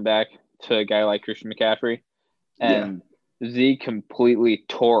backup running back to a guy like Christian McCaffrey, and Z completely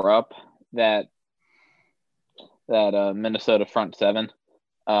tore up that Minnesota front seven.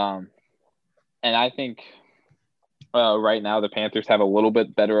 And I think right now the Panthers have a little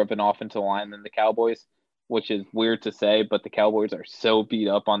bit better of an offensive line than the Cowboys, which is weird to say, but the Cowboys are so beat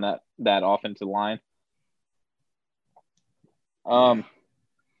up on that offensive line.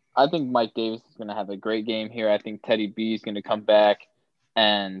 I think Mike Davis is going to have a great game here. I think Teddy B is going to come back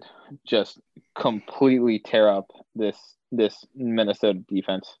and just completely tear up this Minnesota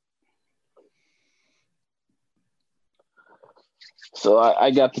defense. So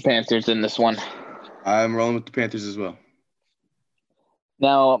I got the Panthers in this one. I'm rolling with the Panthers as well.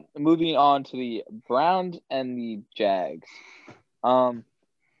 Now, moving on to the Browns and the Jags.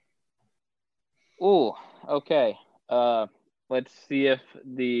 Okay. Let's see if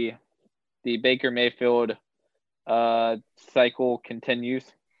the Baker Mayfield cycle continues.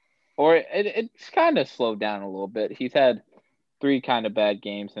 Or it's kind of slowed down a little bit. He's had 3 kind of bad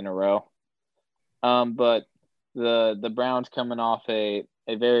games in a row. But the Browns coming off a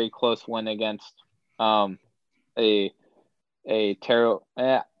very close win against a terrible.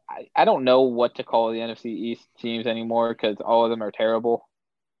 I don't know what to call the NFC East teams anymore because all of them are terrible.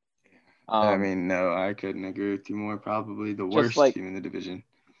 I mean, no, I couldn't agree with you more. Probably the worst team in the division.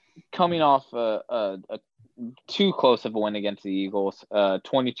 Coming off a too close of a win against the Eagles,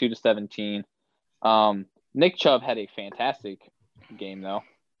 22-17. Nick Chubb had a fantastic game though.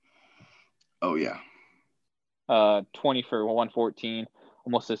 Oh yeah. 20 for 114,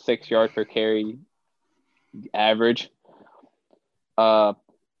 almost a 6-yard per carry average. Now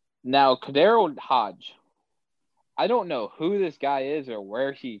KhaDarel Hodge, I don't know who this guy is or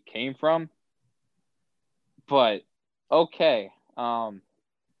where he came from, but okay.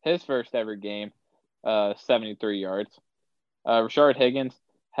 His first ever game, 73 yards. Rashard Higgins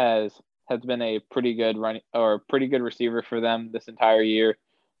has been a pretty good receiver for them this entire year.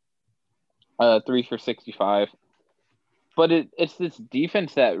 3 for 65. But it's this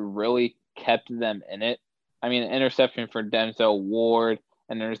defense that really kept them in it. I mean, an interception for Denzel Ward,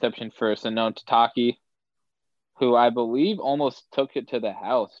 an interception for Sinon Tataki, who I believe almost took it to the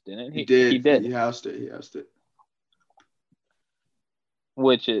house, didn't he? He did. He housed it.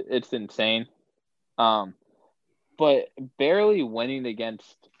 Which it's insane. But barely winning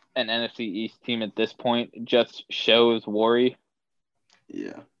against an NFC East team at this point just shows worry.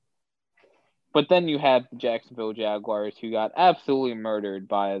 Yeah. But then you have the Jacksonville Jaguars, who got absolutely murdered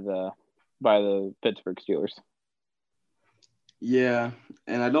by the Pittsburgh Steelers. Yeah,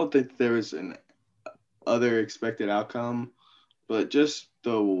 and I don't think there was an other expected outcome, but just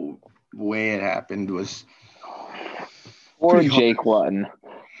the way it happened was Poor Jake Luton.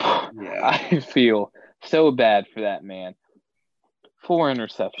 Yeah. I feel so bad for that man. 4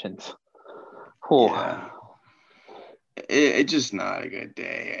 interceptions. Yeah. It's just not a good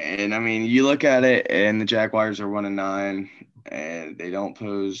day. And, I mean, you look at it, and the Jaguars are 1-9, and they don't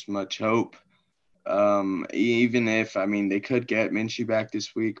pose much hope. Even if, I mean, they could get Minshew back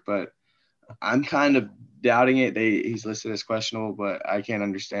this week, but I'm kind of doubting it. He's listed as questionable, but I can't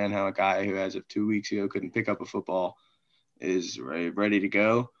understand how a guy who, as of 2 weeks ago, couldn't pick up a football is ready to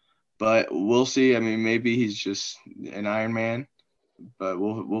go. But we'll see. I mean, maybe he's just an Iron Man. But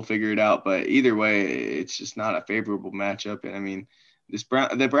we'll figure it out. But either way, it's just not a favorable matchup. And I mean,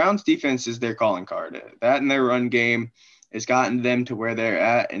 the Browns defense is their calling card. That and their run game has gotten them to where they're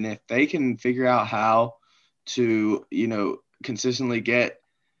at. And if they can figure out how to, consistently get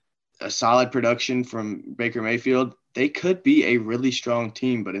a solid production from Baker Mayfield, they could be a really strong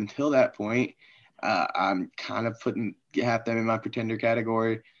team. But until that point, I'm kind of have them in my pretender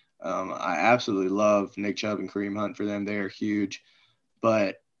category. I absolutely love Nick Chubb and Kareem Hunt for them. They are huge.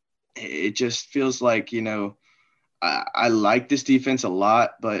 But it just feels like, I like this defense a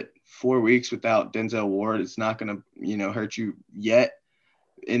lot, but 4 weeks without Denzel Ward, it's not going to, hurt you yet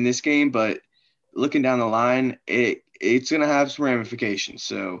in this game. But looking down the line, it's going to have some ramifications.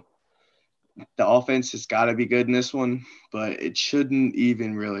 So the offense has got to be good in this one, but it shouldn't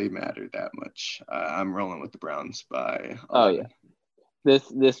even really matter that much. I'm rolling with the Browns by 11. Oh, yeah.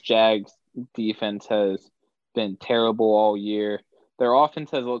 This Jags defense has been terrible all year. Their offense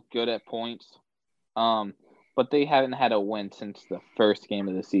has looked good at points, but they haven't had a win since the first game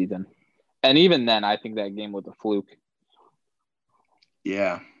of the season. And even then, I think that game was a fluke.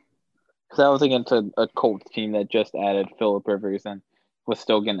 Yeah. Because that was against a Colts team that just added Phillip Rivers and was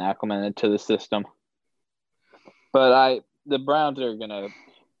still getting acclimated to the system. But the Browns are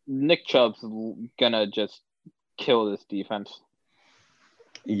Nick Chubb's gonna just kill this defense.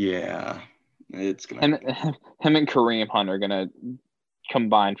 Yeah, it's gonna. Him and Kareem Hunt are gonna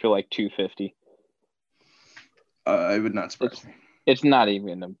combine for like 250. It would not surprise me. It's not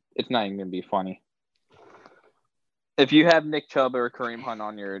even gonna be funny. If you have Nick Chubb or Kareem Hunt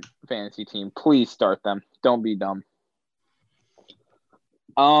on your fantasy team, please start them. Don't be dumb.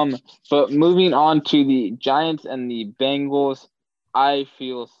 But moving on to the Giants and the Bengals, I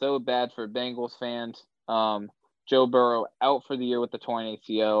feel so bad for Bengals fans. Joe Burrow out for the year with the torn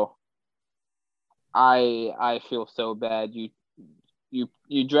ACL. I feel so bad.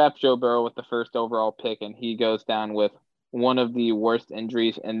 You draft Joe Burrow with the first overall pick, and he goes down with one of the worst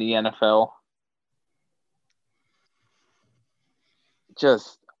injuries in the NFL.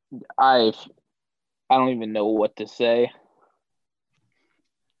 I don't even know what to say.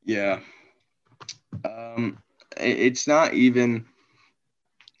 Yeah. It's not even,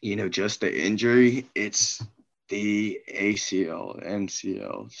 just the injury. It's the ACL,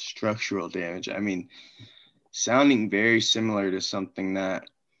 MCL, structural damage. I mean, sounding very similar to something that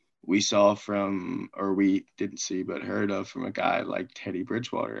we saw or we didn't see, but heard of from a guy like Teddy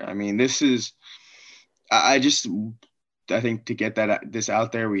Bridgewater. I mean, I think to get this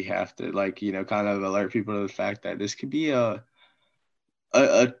out there, we have to kind of alert people to the fact that this could be a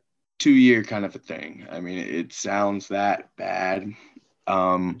 2-year kind of a thing. I mean, it sounds that bad.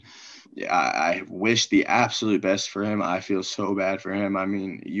 I wish the absolute best for him. I feel so bad for him. I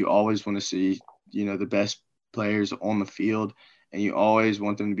mean, you always want to see, the best players on the field, and you always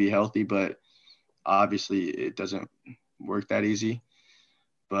want them to be healthy, but obviously it doesn't work that easy.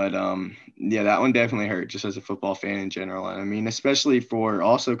 But, that one definitely hurt just as a football fan in general. And I mean, especially for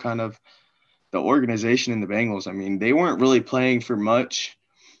also kind of the organization in the Bengals. I mean, they weren't really playing for much,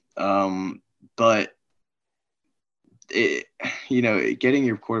 but getting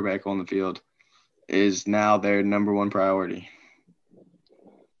your quarterback on the field is now their number one priority.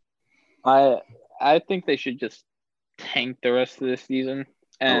 I think they should just tank the rest of this season.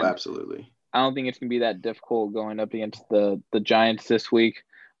 And absolutely. I don't think it's going to be that difficult going up against the Giants this week.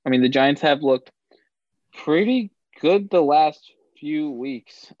 I mean, the Giants have looked pretty good the last few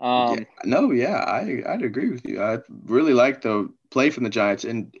weeks. I'd agree with you. I really like the play from the Giants,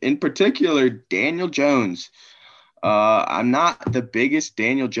 and in particular, Daniel Jones. I'm not the biggest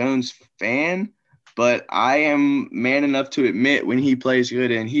Daniel Jones fan, but I am man enough to admit when he plays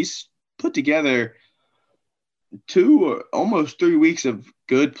good, and he's put together 2 or almost 3 weeks of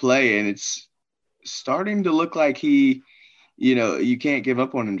good play, and it's starting to look like he, you can't give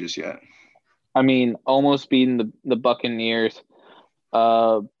up on him just yet. I mean, almost beating the Buccaneers,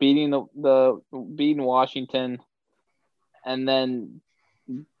 beating beating Washington, and then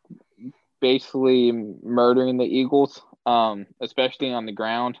basically murdering the Eagles, especially on the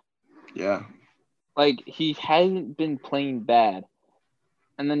ground. Yeah. Like, he hasn't been playing bad.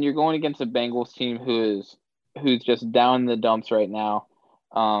 And then you're going against a Bengals team who's just down in the dumps right now.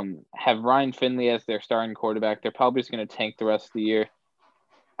 Have Ryan Finley as their starting quarterback. They're probably just going to tank the rest of the year.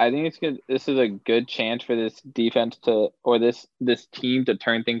 I think it's good. This is a good chance for this defense this team to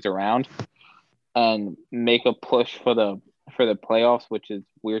turn things around and make a push for the playoffs, which is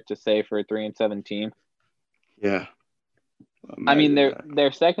weird to say for a 3-7 team. Yeah. I mean,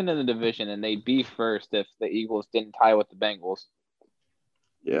 they're second in the division, and they'd be first if the Eagles didn't tie with the Bengals.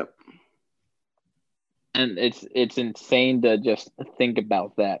 Yep. And it's insane to just think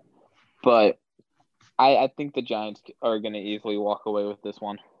about that. But I think the Giants are going to easily walk away with this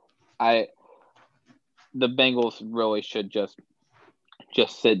one. The Bengals really should just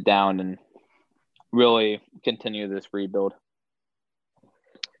sit down and really continue this rebuild.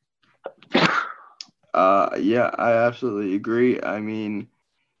 I absolutely agree. I mean,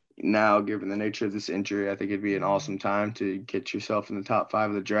 now, given the nature of this injury, I think it'd be an awesome time to get yourself in the top 5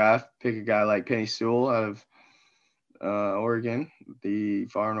 of the draft. Pick a guy like Penny Sewell out of Oregon, the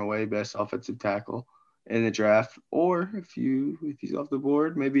far and away best offensive tackle in the draft. Or if he's off the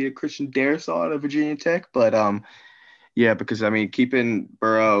board, maybe a Christian Darrisaw out of Virginia Tech. But yeah, because I mean, keeping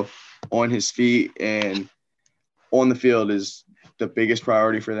Burrow on his feet and on the field is the biggest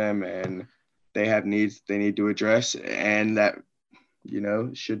priority for them, and they have needs they need to address, and that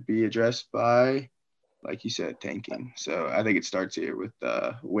should be addressed by, like you said, tanking. So I think it starts here with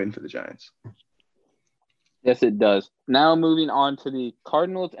the win for the Giants. Yes, it does. Now moving on to the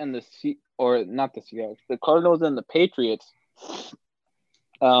Cardinals and the the Cardinals and the Patriots.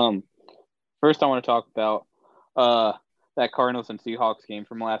 First I want to talk about that Cardinals and Seahawks game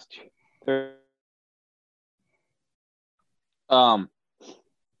from last year. Kyler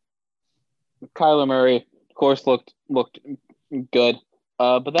Murray, of course, looked good,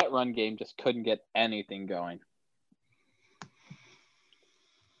 but that run game just couldn't get anything going.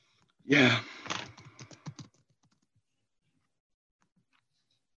 Yeah.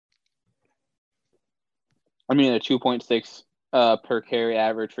 I mean, a 2.6 per carry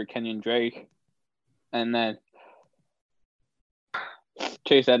average for Kenyon Drake, and then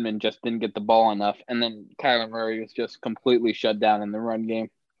Chase Edmonds just didn't get the ball enough, and then Kyler Murray was just completely shut down in the run game.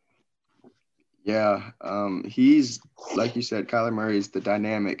 Yeah, he's, like you said, Kyler Murray is the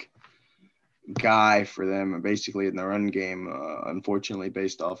dynamic guy for them, basically in the run game. Unfortunately,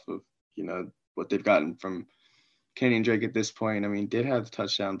 based off of what they've gotten from Kenyon Drake at this point. I mean, did have the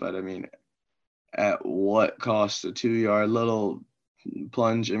touchdown, but I mean, at what cost? A 2-yard little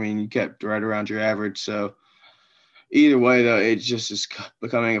plunge. I mean, you kept right around your average. So either way, though, it just is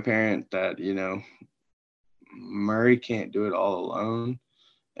becoming apparent that Murray can't do it all alone.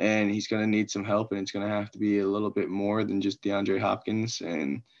 And he's going to need some help, and it's going to have to be a little bit more than just DeAndre Hopkins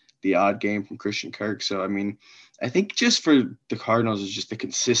and the odd game from Christian Kirk. So, I mean, I think just for the Cardinals is just the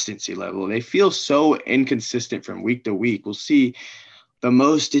consistency level. They feel so inconsistent from week to week. We'll see the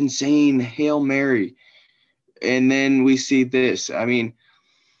most insane Hail Mary, and then we see this. I mean,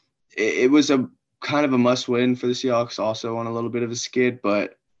 it was a kind of a must-win for the Seahawks, also on a little bit of a skid,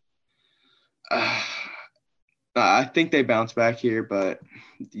 but I think they bounce back here, but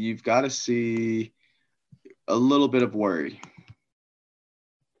you've got to see a little bit of worry.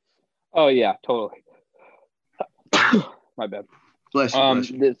 Oh yeah, totally. My bad. Bless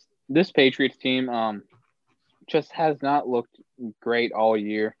you. This Patriots team just has not looked great all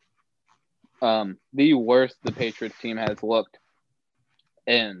year. The worst the Patriots team has looked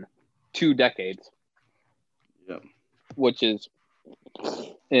in 2 decades. Yep. Which is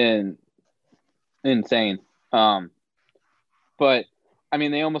insane. But I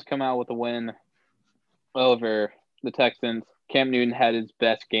mean, they almost come out with a win over the Texans. Cam Newton had his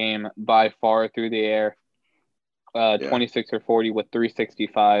best game by far through the air, 26 or 40 with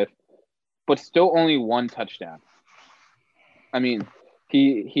 365, but still only 1 touchdown. I mean,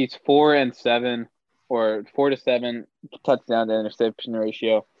 he's 4-7 or 4-7 touchdown to interception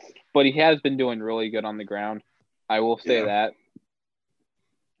ratio, but he has been doing really good on the ground. I will say that.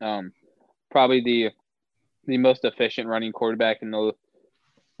 Probably the most efficient running quarterback in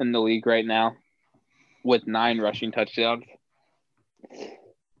the league right now, with 9 rushing touchdowns.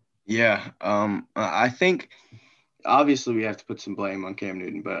 Yeah, I think obviously we have to put some blame on Cam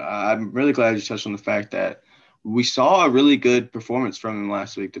Newton, but I'm really glad you touched on the fact that we saw a really good performance from him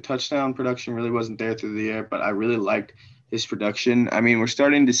last week. The touchdown production really wasn't there through the air, but I really liked his production. I mean, we're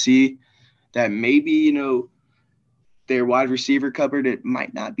starting to see that maybe, their wide receiver cupboard, it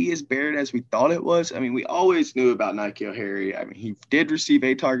might not be as bare as we thought it was. I mean, we always knew about N'Keal Harry. I mean, he did receive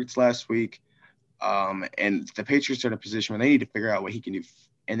 8 targets last week. And the Patriots are in a position where they need to figure out what he can do,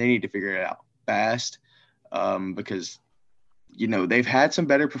 and they need to figure it out fast, because, they've had some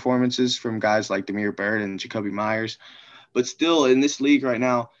better performances from guys like Damiere Byrd and Jakobi Meyers, but still in this league right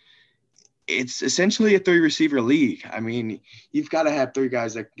now, it's essentially a 3-receiver league. I mean, you've got to have 3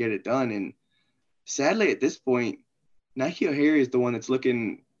 guys that can get it done. And sadly, at this point, N'Keal Harry is the one that's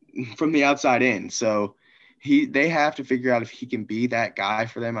looking from the outside in. So they have to figure out if he can be that guy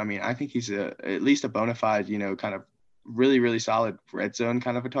for them. I mean, I think he's at least a bona fide, kind of really, really solid red zone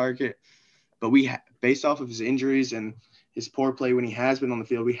kind of a target. But based off of his injuries and his poor play when he has been on the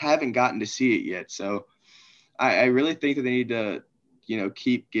field, we haven't gotten to see it yet. So I really think that they need to,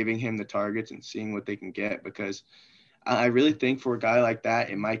 keep giving him the targets and seeing what they can get, because I really think for a guy like that,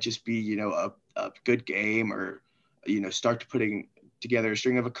 it might just be, a good game, or, start to putting together a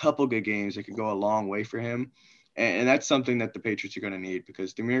string of a couple good games that could go a long way for him. And that's something that the Patriots are going to need,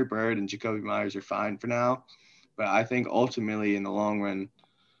 because Damiere Byrd and Jakobi Meyers are fine for now. But I think ultimately in the long run,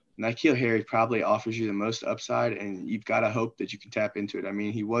 N'Keal Harry probably offers you the most upside, and you've got to hope that you can tap into it. I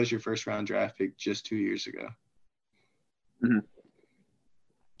mean, he was your first-round draft pick just 2 years ago. Mm-hmm.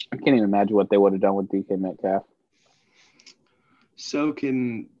 I can't even imagine what they would have done with DK Metcalf. So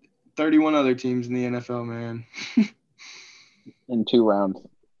can 31 other teams in the NFL, man. In 2 rounds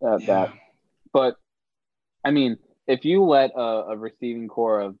at that. But, I mean, if you let a receiving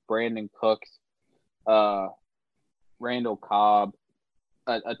core of Brandon Cooks, Randall Cobb,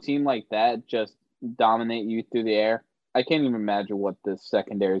 a team like that just dominate you through the air, I can't even imagine what this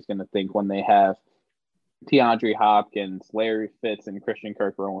secondary is going to think when they have DeAndre Hopkins, Larry Fitz, and Christian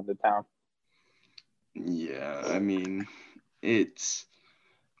Kirk rolling to town. Yeah, I mean, it's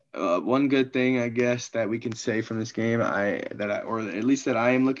one good thing, I guess, that we can say from this game, or at least that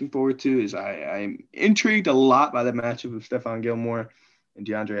I am looking forward to, is I'm intrigued a lot by the matchup of Stephon Gilmore and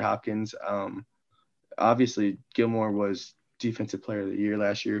DeAndre Hopkins. Obviously, Gilmore was Defensive Player of the Year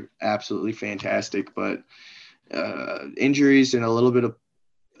last year, absolutely fantastic, but injuries and a little bit of,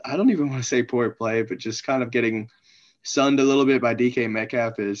 I don't even want to say poor play, but just kind of getting sunned a little bit by DK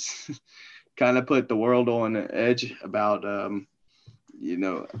Metcalf is kind of put the world on edge about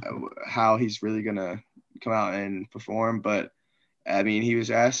how he's really going to come out and perform. But, I mean, he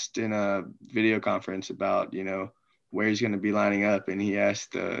was asked in a video conference about, where he's going to be lining up, and he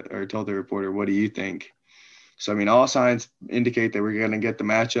asked or told the reporter, what do you think? So, I mean, all signs indicate that we're going to get the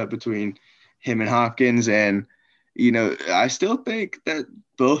matchup between him and Hopkins. And, I still think that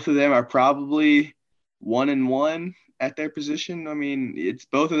both of them are probably 1-1 at their position. I mean,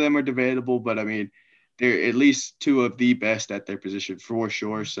 both of them are debatable, but, I mean, they're at least 2 of the best at their position for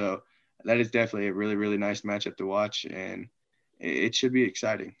sure. So that is definitely a really, really nice matchup to watch, and it should be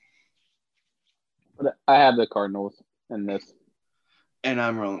exciting. But I have the Cardinals in this. And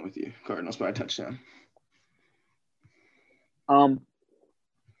I'm rolling with you. Cardinals by a touchdown.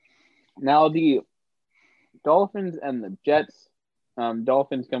 Now the Dolphins and the Jets.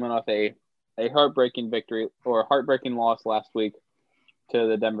 Dolphins coming off a heartbreaking victory or heartbreaking loss last week to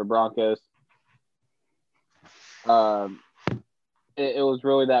the Denver Broncos. It was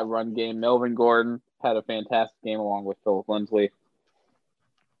really that run game. Melvin Gordon had a fantastic game along with Philip Lindsay.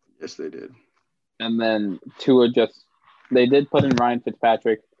 Yes, they did. And then Tua they did put in Ryan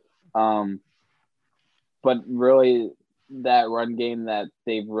Fitzpatrick. But really that run game that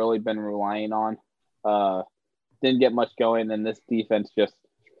they've really been relying on didn't get much going, and this defense just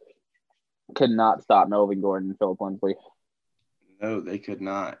could not stop Melvin Gordon and Philip Lindsay. No, they could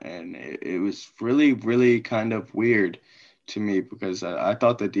not. And it was really, really kind of weird to me because I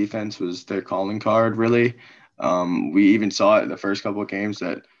thought the defense was their calling card, really. We even saw it in the first couple of games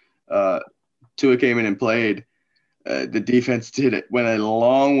that Tua came in and played. The defense went a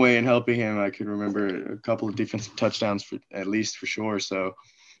long way in helping him. I could remember a couple of defensive touchdowns for sure. So,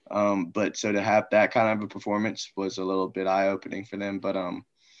 so to have that kind of a performance was a little bit eye-opening for them. But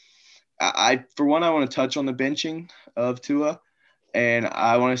I for one, I want to touch on the benching of Tua. And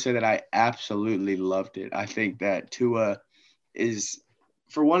I want to say that I absolutely loved it. I think that Tua is,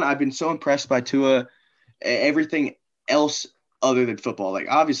 for one, I've been so impressed by Tua, everything else other than football. Like,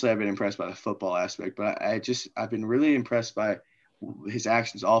 obviously, I've been impressed by the football aspect, but I've been really impressed by his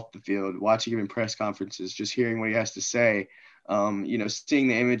actions off the field, watching him in press conferences, just hearing what he has to say, seeing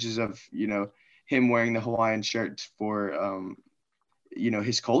the images of, him wearing the Hawaiian shirt for,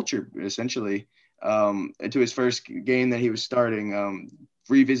 his culture, essentially. To his first game that he was starting,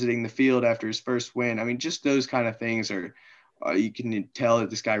 revisiting the field after his first win. I mean, just those kind of things are you can tell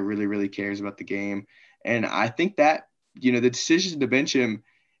that this guy really, really cares about the game. And I think that, the decision to bench him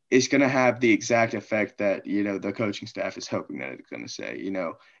is going to have the exact effect that, the coaching staff is hoping that it's going to say.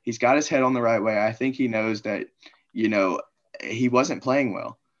 He's got his head on the right way. I think he knows that, he wasn't playing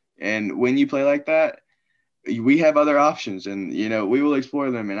well. And when you play like that, we have other options, and we will explore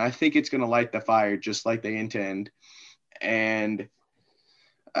them, and I think it's going to light the fire just like they intend. And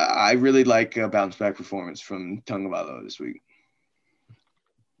I really like a bounce back performance from Tagovailoa this week.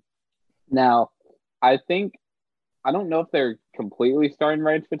 Now, I don't know if they're completely starting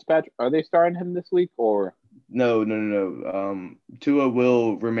Ryan Fitzpatrick. Are they starting him this week or no? Tua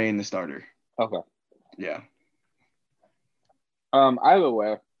will remain the starter. Okay. Yeah. Either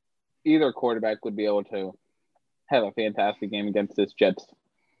way, either quarterback would be able to have a fantastic game against this Jets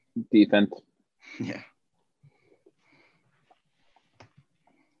defense. Yeah.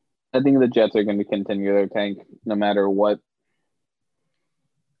 I think the Jets are going to continue their tank no matter what.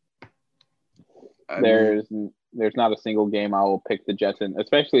 There's not a single game I will pick the Jets in,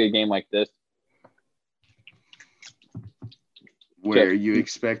 especially a game like this. Where you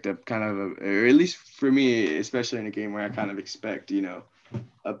expect a kind of or at least for me, especially in a game where I kind of expect,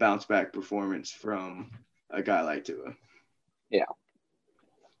 a bounce back performance from a guy like Tua. Yeah.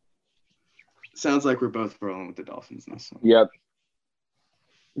 Sounds like we're both rolling with the Dolphins in this one. Yep.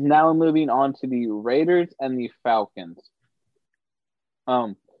 Now moving on to the Raiders and the Falcons.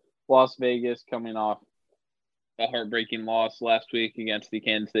 Las Vegas coming off a heartbreaking loss last week against the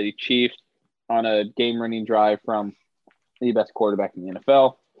Kansas City Chiefs on a game-winning drive from the best quarterback in the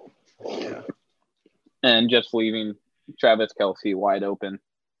NFL. Yeah. And just leaving Travis Kelce wide open.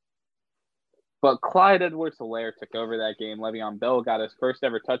 But Clyde Edwards-Helaire took over that game. Le'Veon Bell got his first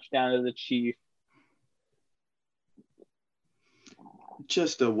ever touchdown as a Chief.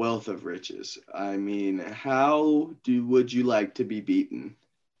 Just a wealth of riches. I mean, would you like to be beaten?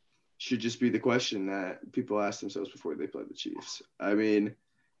 Should just be the question that people ask themselves before they play the Chiefs. I mean,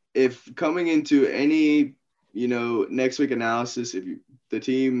 if coming into any, next week analysis, the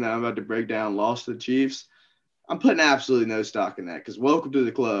team that I'm about to break down lost to the Chiefs, I'm putting absolutely no stock in that because welcome to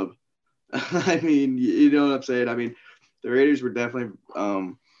the club. I mean, you know what I'm saying? I mean, the Raiders were definitely,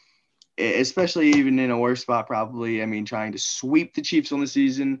 especially even in a worse spot probably, I mean, trying to sweep the Chiefs on the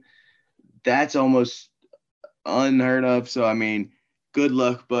season, that's almost unheard of. So, I mean, good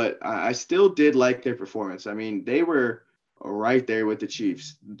luck, but I still did like their performance. I mean, they were right there with the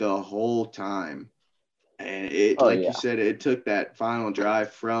Chiefs the whole time. And you said, it took that final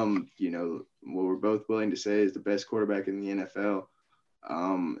drive from, what we're both willing to say is the best quarterback in the NFL,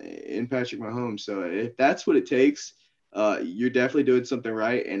 in Patrick Mahomes. So if that's what it takes, you're definitely doing something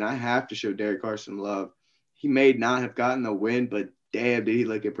right. And I have to show Derek Carr some love. He may not have gotten the win, but damn, did he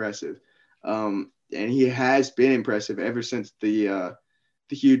look impressive. And he has been impressive ever since the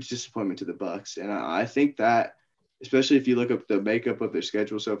huge disappointment to the Bucs. And I think that, especially if you look up the makeup of their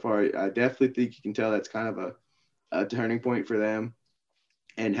schedule so far, I definitely think you can tell that's kind of a turning point for them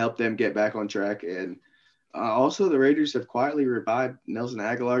and help them get back on track. And also the Raiders have quietly revived Nelson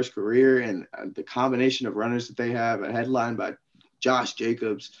Aguilar's career, and the combination of runners that they have, a headline by Josh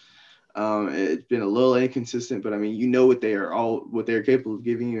Jacobs. It's been a little inconsistent, but I mean, what they're capable of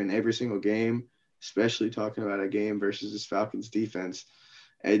giving you in every single game, especially talking about a game versus this Falcons defense.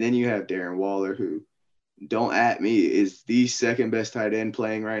 And then you have Darren Waller, who, don't at me, is the second best tight end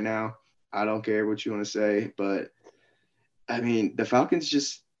playing right now. I don't care what you want to say, but I mean, the Falcons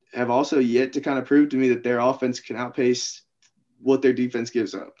just have also yet to kind of prove to me that their offense can outpace what their defense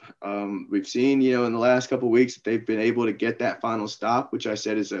gives up. We've seen, in the last couple of weeks that they've been able to get that final stop, which I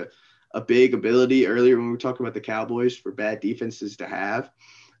said is a big ability earlier when we were talking about the Cowboys for bad defenses to have.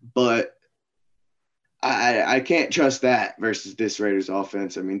 But I can't trust that versus this Raiders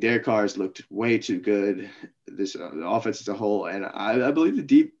offense. I mean, Derek Carr's looked way too good, this the offense as a whole. And I believe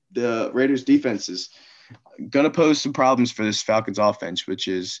the Raiders defense is going to pose some problems for this Falcons offense, which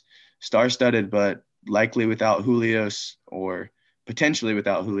is star-studded, but likely without Julio, or potentially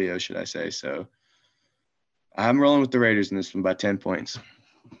without Julio, should I say. So I'm rolling with the Raiders in this one by 10 points.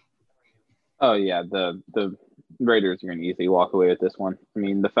 Oh, yeah, the Raiders are going to easily walk away with this one. I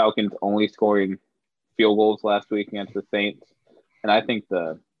mean, the Falcons only scoring field goals last week against the Saints, and I think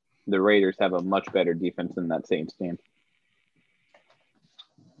the Raiders have a much better defense than that Saints team.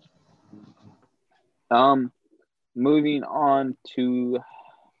 Moving on to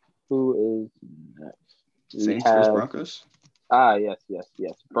who is next? Saints versus Broncos. Yes.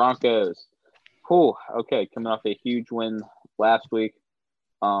 Broncos. Cool. Okay, coming off a huge win last week,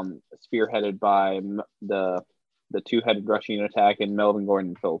 spearheaded by the two-headed rushing attack in Melvin Gordon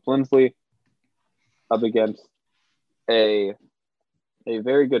and Philip Lindsay, up against a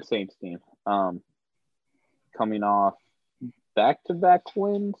very good Saints team, coming off back-to-back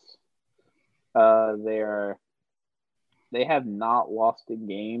wins. They have not lost a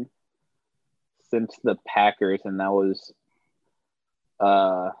game since the Packers, and that was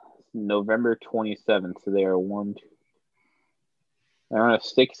November 27th. So they're on a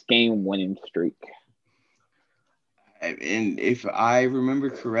 6-game winning streak. And if I remember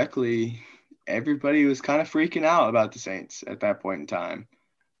correctly, everybody was kind of freaking out about the Saints at that point in time.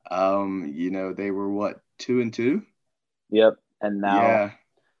 They were 2-2? Yep, and now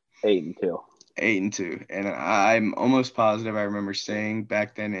 8-2. 8-2. And I'm almost positive I remember saying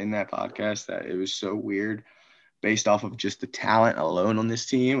back then in that podcast that it was so weird based off of just the talent alone on this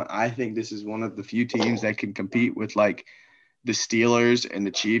team. I think this is one of the few teams that can compete with like the Steelers and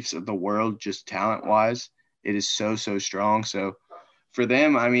the Chiefs of the world, just talent wise. It is so strong. So for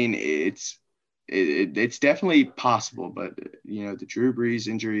them, I mean, it's definitely possible, but the Drew Brees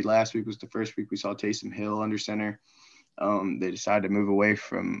injury last week was the first week we saw Taysom Hill under center. They decided to move away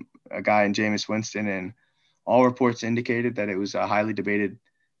from a guy in Jameis Winston, and all reports indicated that it was a highly debated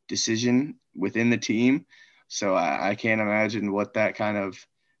decision within the team. So I can't imagine what that kind of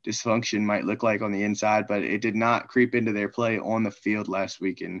dysfunction might look like on the inside, but it did not creep into their play on the field last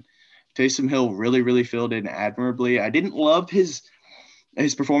week. And Taysom Hill really, really filled in admirably. I didn't love his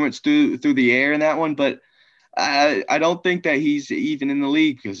performance through the air in that one, but I don't think that he's even in the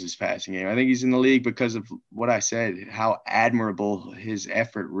league because of his passing game. I think he's in the league because of what I said, how admirable his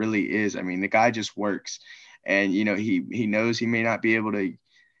effort really is. I mean, the guy just works, and he knows he may not be able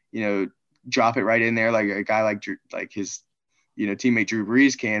to, drop it right in there like a guy like his, teammate Drew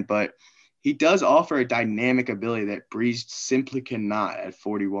Brees can, but he does offer a dynamic ability that Brees simply cannot at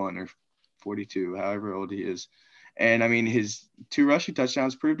 41 or 42, however old he is. And I mean, his 2 rushing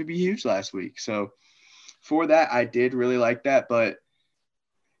touchdowns proved to be huge last week. So for that, I did really like that, but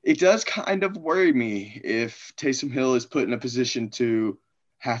it does kind of worry me if Taysom Hill is put in a position to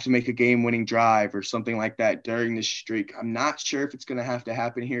have to make a game-winning drive or something like that during this streak. I'm not sure if it's going to have to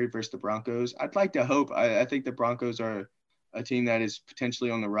happen here versus the Broncos. I'd like to hope. I think the Broncos are a team that is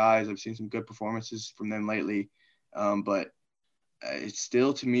potentially on the rise. I've seen some good performances from them lately, but it's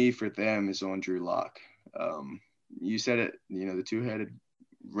still, to me, for them, is on Drew Lock. You said it, the two-headed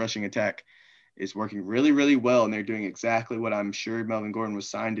rushing attack is working really, really well, and they're doing exactly what I'm sure Melvin Gordon was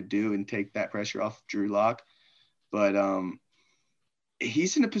signed to do and take that pressure off Drew Lock. But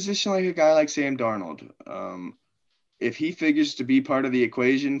he's in a position like a guy like Sam Darnold. If he figures to be part of the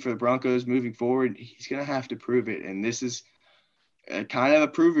equation for the Broncos moving forward, he's going to have to prove it. And this is kind of a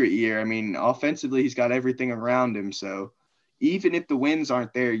prover year. I mean, offensively, he's got everything around him. So even if the wins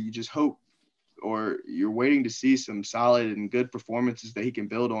aren't there, you just hope, or you're waiting to see some solid and good performances that he can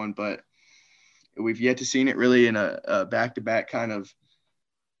build on. But we've yet to see it really in a back-to-back kind of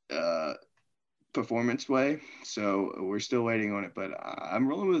performance way. So we're still waiting on it. But I'm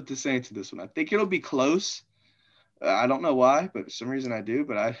rolling with the Saints in this one. I think it'll be close. I don't know why, but for some reason I do.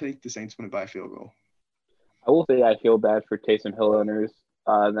 But I think the Saints win it by a field goal. I will say I feel bad for Taysom Hill owners,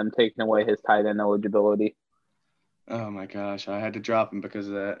 them taking away his tight end eligibility. Oh, my gosh. I had to drop him because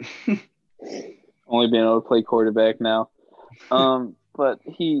of that. Only being able to play quarterback now. But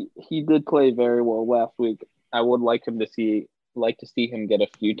he did play very well last week. I would like to see him get a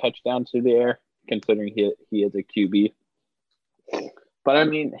few touchdowns through the air, considering he is a QB. But I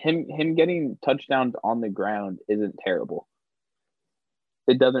mean, him getting touchdowns on the ground isn't terrible.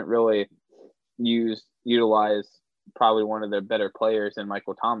 It doesn't really utilize probably one of their better players in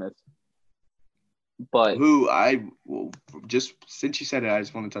Michael Thomas. But just since you said it, I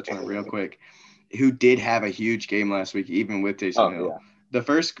just want to touch on it real quick. Who did have a huge game last week, even with Taysom Hill. Yeah. The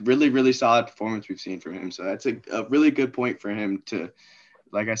first really, really solid performance we've seen from him. So that's a really good point for him to,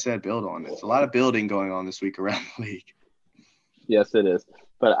 like I said, build on. It's a lot of building going on this week around the league. Yes, it is.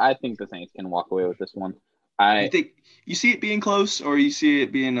 But I think the Saints can walk away with this one. You think you see it being close, or you see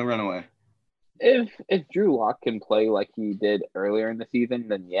it being a runaway? If Drew Lock can play like he did earlier in the season,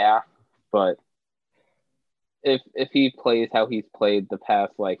 then yeah. But if he plays how he's played the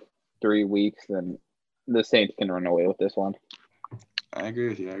past 3 weeks, then the Saints can run away with this one. I agree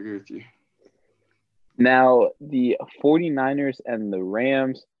with you. Now, the 49ers and the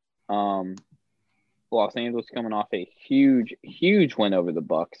Rams, Los Angeles coming off a huge, huge win over the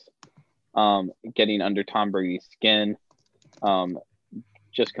Bucs, getting under Tom Brady's skin,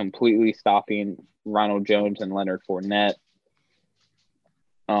 just completely stopping Ronald Jones and Leonard Fournette,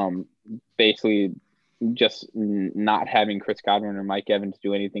 basically just not having Chris Godwin or Mike Evans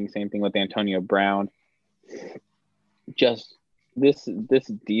do anything. Same thing with Antonio Brown. Just this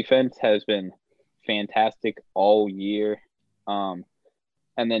defense has been fantastic all year. And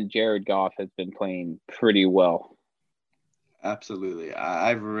then Jared Goff has been playing pretty well. Absolutely.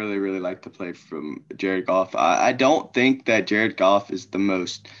 I really, really like the play from Jared Goff. I don't think that Jared Goff is the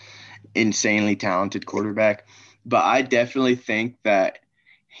most insanely talented quarterback, but I definitely think that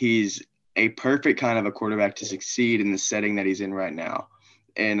he's a perfect kind of a quarterback to succeed in the setting that he's in right now.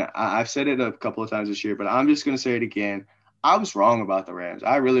 And I've said it a couple of times this year, but I'm just going to say it again. I was wrong about the Rams.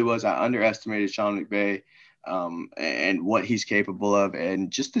 I really was. I underestimated Sean McVay and what he's capable of,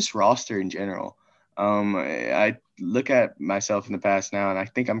 and just this roster in general. I look at myself in the past now, and I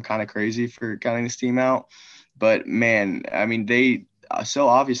think I'm kind of crazy for counting this team out. But, man, I mean, they so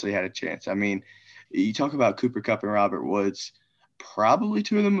obviously had a chance. I mean, you talk about Cooper Kupp and Robert Woods, probably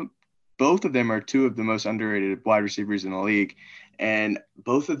both of them are 2 of the most underrated wide receivers in the league. And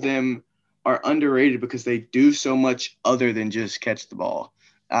both of them are underrated because they do so much other than just catch the ball.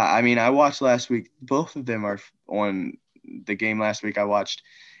 I mean, I watched last week. Both of them are on the game last week I watched.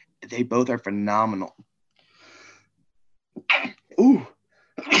 They both are phenomenal. Ooh.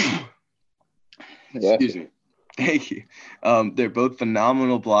 Yeah. Excuse me. Thank you. They're both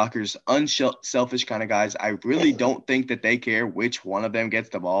phenomenal blockers, unselfish kind of guys. I really don't think that they care which one of them gets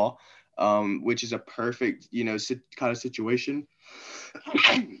the ball, which is a perfect, kind of situation.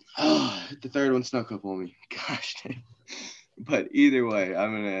 The third one snuck up on me. Gosh dang. But either way,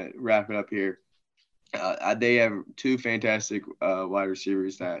 I'm going to wrap it up here. They have two fantastic wide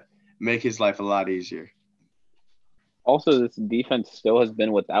receivers that make his life a lot easier. Also, this defense still has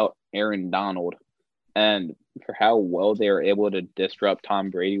been without Aaron Donald. And for how well they are able to disrupt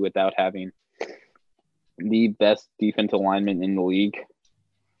Tom Brady without having the best defensive lineman in the league.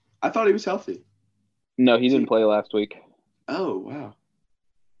 I thought he was healthy. No, he didn't play last week. Oh, wow.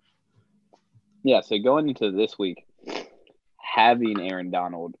 Yeah, so going into this week, having Aaron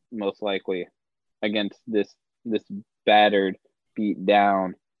Donald most likely against this battered, beat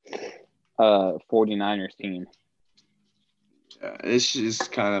down 49ers team. It's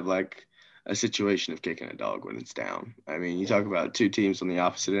just kind of like a situation of kicking a dog when it's down. I mean, you talk about two teams on the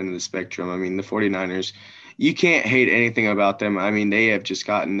opposite end of the spectrum. I mean, the 49ers, you can't hate anything about them. I mean, they have just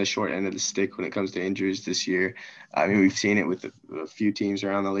gotten the short end of the stick when it comes to injuries this year. I mean, we've seen it with a few teams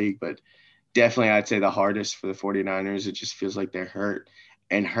around the league, but definitely I'd say the hardest for the 49ers. It just feels like they're hurt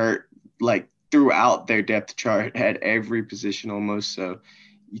like throughout their depth chart at every position almost. So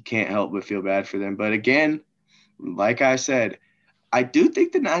you can't help but feel bad for them. But again, like I said, I do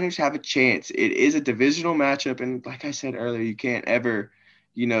think the Niners have a chance. It is a divisional matchup, and like I said earlier, you can't ever,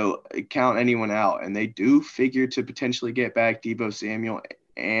 count anyone out. And they do figure to potentially get back Deebo Samuel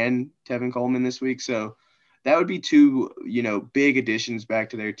and Tevin Coleman this week. So that would be two, big additions back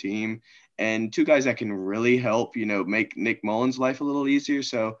to their team, and two guys that can really help, make Nick Mullins' life a little easier.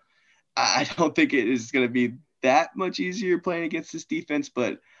 So I don't think it is going to be that much easier playing against this defense,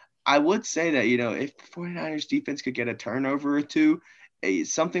 but I would say that, if the 49ers defense could get a turnover or two,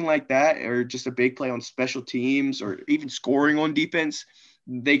 something like that, or just a big play on special teams or even scoring on defense,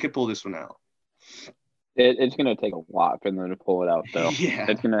 they could pull this one out. It's going to take a lot for them to pull it out, though. Yeah.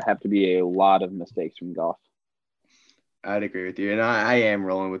 It's going to have to be a lot of mistakes from Goff. I'd agree with you. And I am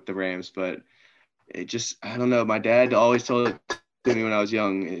rolling with the Rams, but it just, I don't know. My dad always told it to me when I was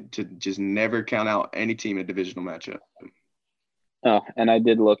young to just never count out any team in a divisional matchup. Oh, and I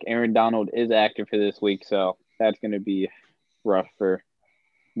did look. Aaron Donald is active for this week, so that's going to be rough for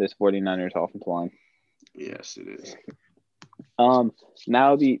this 49ers offensive line. Yes, it is.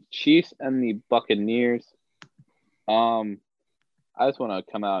 Now the Chiefs and the Buccaneers. I just want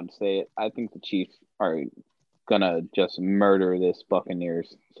to come out and say it. I think the Chiefs are going to just murder this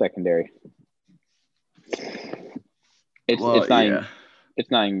Buccaneers secondary. It's not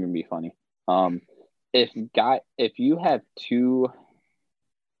even going to be funny. If you have two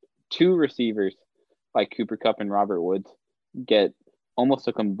receivers like Cooper Kupp and Robert Woods get almost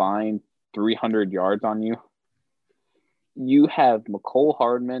a combined 300 yards on you, you have McCole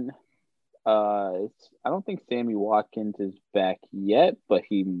Hardman. I don't think Sammy Watkins is back yet, but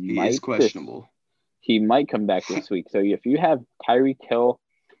he might. Is questionable. He might come back this week. So if you have Tyreek Hill,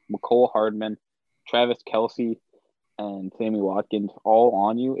 McCole Hardman, Travis Kelce, and Sammy Watkins all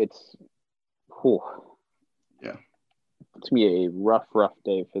on you, it's yeah. It's gonna be a rough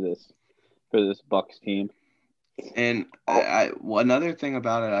day for this Bucs team. And another thing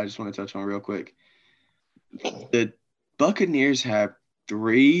about it, I just want to touch on real quick. The Buccaneers have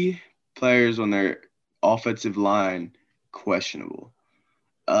 3 players on their offensive line questionable.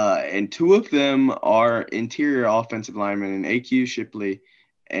 And 2 of them are interior offensive linemen, and AQ Shipley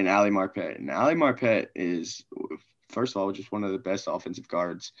and Ali Marpet. And Ali Marpet is, first of all, just one of the best offensive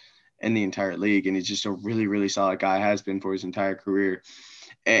guards in the entire league, and he's just a really, really solid guy, has been for his entire career.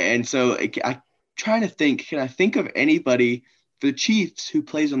 And so I'm trying to think, can I think of anybody for the Chiefs who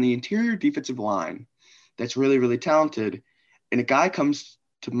plays on the interior defensive line that's really, really talented? And a guy comes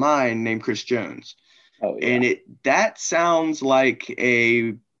to mind named Chris Jones. Oh, yeah. And that sounds like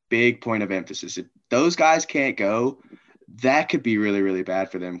a big point of emphasis. If those guys can't go, that could be really, really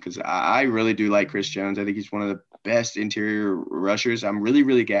bad for them, because I really do like Chris Jones. I think he's one of the best interior rushers. I'm really,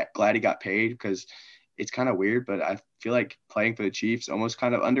 really glad he got paid, because it's kind of weird, but I feel like playing for the Chiefs almost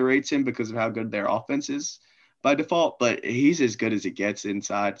kind of underrates him because of how good their offense is by default, but he's as good as it gets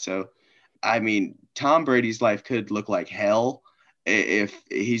inside. So, I mean, Tom Brady's life could look like hell if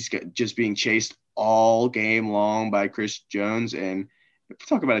he's just being chased all game long by Chris Jones. And if we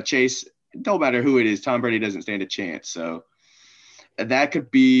talk about a chase, it don't matter who it is, Tom Brady doesn't stand a chance. So that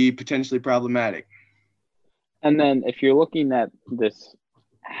could be potentially problematic. And then if you're looking at this,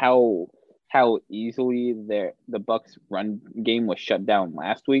 how easily the Bucs run game was shut down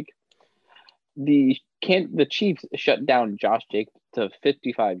last week, the Chiefs shut down Josh Jacobs to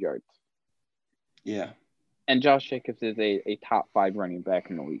 55 yards. Yeah. And Josh Jacobs is a top 5 running back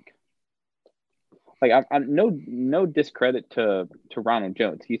in the league. Like I'm no discredit to Ronald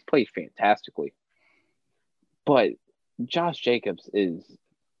Jones. He's played fantastically. But Josh Jacobs is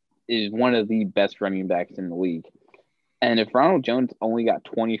one of the best running backs in the league. And if Ronald Jones only got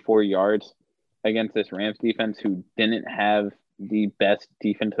 24 yards against this Rams defense, who didn't have the best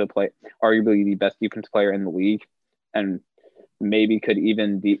defensive play, arguably the best defensive player in the league, and maybe could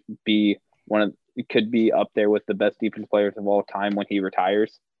even be could be up there with the best defensive players of all time when he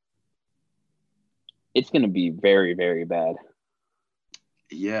retires, it's going to be very, very bad.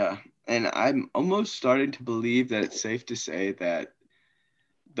 Yeah, and I'm almost starting to believe that it's safe to say that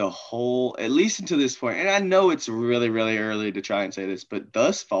the whole, at least until this point, and I know it's really, really early to try and say this, but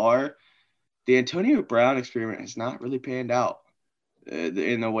thus far, the Antonio Brown experiment has not really panned out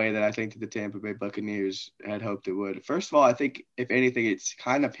in the way that I think that the Tampa Bay Buccaneers had hoped it would. First of all, I think, if anything, it's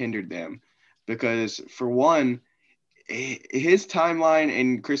kind of hindered them because, for one, his timeline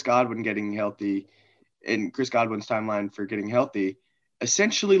and Chris Godwin getting healthy and Chris Godwin's timeline for getting healthy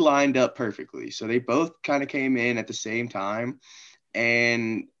essentially lined up perfectly. So they both kind of came in at the same time.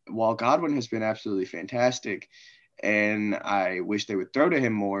 And while Godwin has been absolutely fantastic, and I wish they would throw to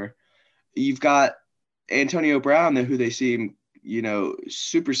him more, you've got Antonio Brown, who they seem,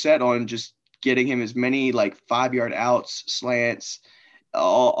 super set on just getting him as many like 5-yard outs, slants,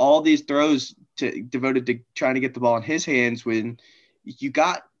 all these throws devoted to trying to get the ball in his hands when you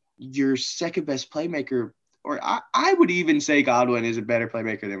got your second best playmaker, or I would even say Godwin is a better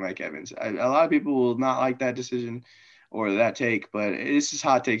playmaker than Mike Evans. A lot of people will not like that decision or that take, but this is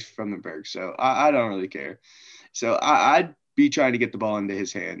hot takes from the Berg, so I don't really care. So I'd be trying to get the ball into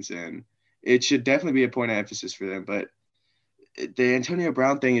his hands, and it should definitely be a point of emphasis for them. But the Antonio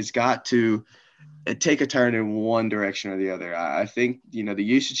Brown thing has got to take a turn in one direction or the other. I think, the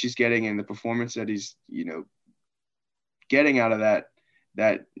usage he's getting and the performance that he's, getting out of that,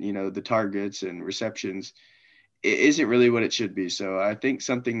 the targets and receptions, it isn't really what it should be. So I think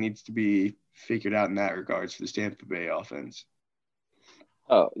something needs to be figured out in that regards for the Tampa Bay offense.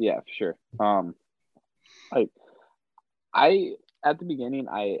 Oh yeah, for sure. I at the beginning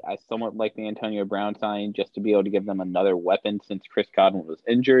I somewhat liked the Antonio Brown sign just to be able to give them another weapon since Chris Godwin was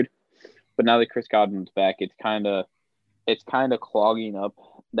injured. But now that Chris Godwin's back, it's kind of clogging up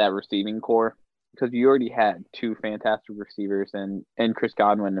that receiving core because you already had 2 fantastic receivers and Chris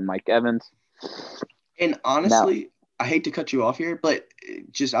Godwin and Mike Evans. And honestly, I hate to cut you off here, but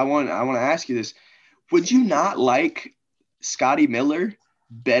just I want to ask you this: would you not like Scotty Miller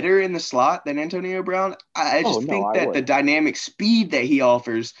better in the slot than Antonio Brown? I think that the dynamic speed that he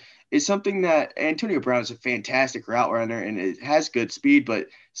offers is something that Antonio Brown is a fantastic route runner and it has good speed, but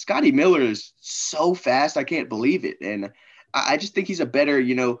Scotty Miller is so fast, I can't believe it. And I just think he's a better,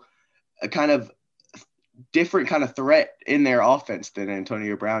 a kind of different kind of threat in their offense than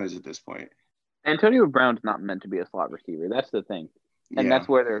Antonio Brown is at this point. Antonio Brown's not meant to be a slot receiver. That's the thing. And that's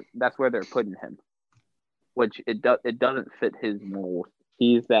where they're putting him. Which it doesn't fit his mold.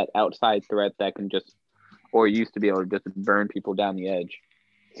 He's that outside threat that can just, or used to be able to just burn people down the edge.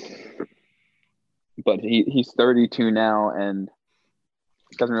 But he's 32 now and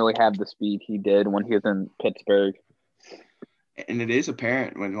doesn't really have the speed he did when he was in Pittsburgh. And it is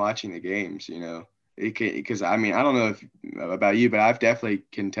apparent when watching the games, because I don't know about you, but I've definitely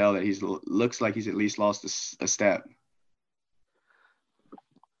can tell that looks like he's at least lost a step.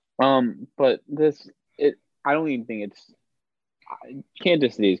 But I don't even think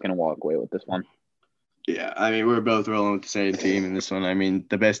Kansas City is going to walk away with this one. Yeah, we're both rolling with the same team in this one.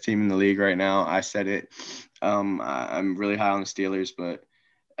 The best team in the league right now. I said it. I'm really high on the Steelers, but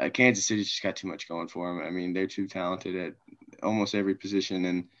Kansas City's just got too much going for them. They're too talented at almost every position,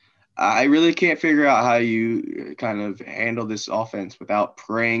 and I really can't figure out how you kind of handle this offense without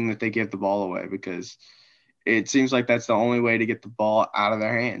praying that they give the ball away, because it seems like that's the only way to get the ball out of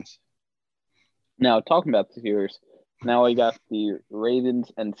their hands. Now, talking about the Steelers, now we got the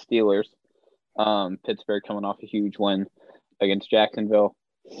Ravens and Steelers. Pittsburgh coming off a huge win against Jacksonville.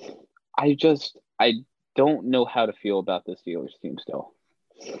 I don't know how to feel about the Steelers team still.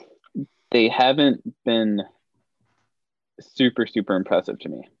 They haven't been super, super impressive to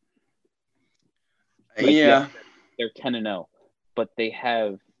me. Yeah. They're 10-0, but they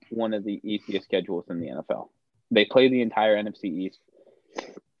have one of the easiest schedules in the NFL. They play the entire NFC East.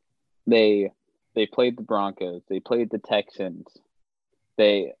 They played the Broncos. They played the Texans.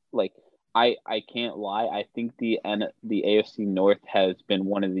 I can't lie. I think the AFC North has been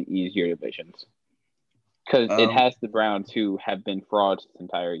one of the easier divisions because it has the Browns, who have been frauds this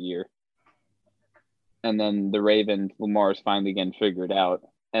entire year, and then the Ravens. Lamar's finally getting figured out,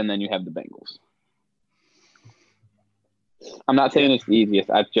 and then you have the Bengals. I'm not saying it's the easiest.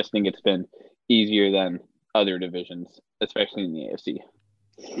 I just think it's been easier than other divisions, especially in the AFC.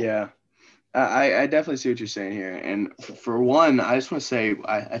 Yeah. I definitely see what you're saying here. And for one, I just want to say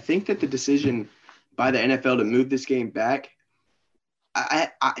I think that the decision by the NFL to move this game back,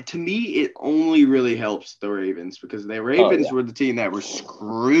 to me, it only really helps the Ravens because the Ravens were the team that were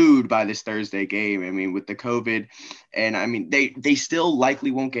screwed by this Thursday game. I mean, with the COVID, and I mean, they still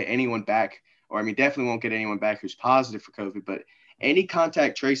likely won't get anyone back, or I mean, definitely won't get anyone back who's positive for COVID. But any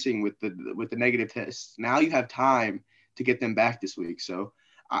contact tracing with the negative tests, now you have time to get them back this week. So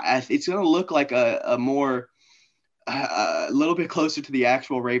it's going to look like a more a little bit closer to the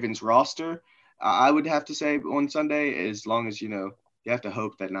actual Ravens roster. I would have to say on Sunday, as long as you have to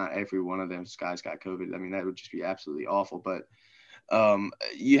hope that not every one of them guys got COVID. I mean, that would just be absolutely awful. But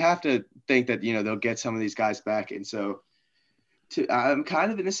you have to think that, they'll get some of these guys back. And so I'm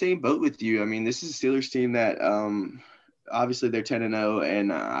kind of in the same boat with you. I mean, this is a Steelers team that obviously they're 10-0.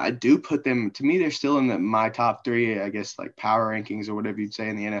 And I do put them – to me, they're still in my top three, I guess, like power rankings or whatever you'd say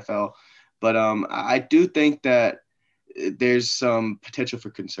in the NFL. But I do think that there's some potential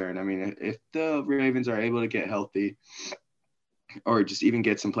for concern. I mean, if the Ravens are able to get healthy – or just even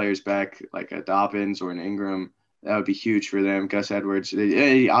get some players back like a Dobbins or an Ingram, that would be huge for them. Gus Edwards,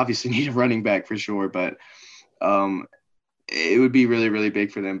 they obviously need a running back for sure, but it would be really, really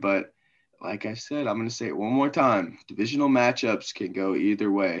big for them. But like I said, I'm going to say it one more time. Divisional matchups can go either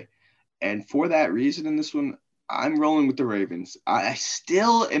way. And for that reason in this one, I'm rolling with the Ravens. I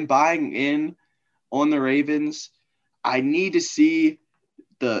still am buying in on the Ravens. I need to see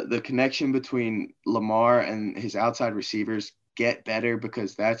the connection between Lamar and his outside receivers get better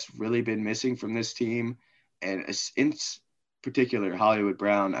because that's really been missing from this team. And in particular, Hollywood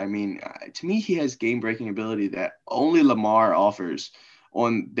Brown, I mean, to me, he has game-breaking ability that only Lamar offers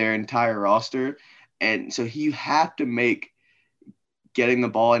on their entire roster. And so you have to make getting the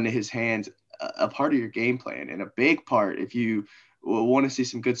ball into his hands a part of your game plan and a big part if you want to see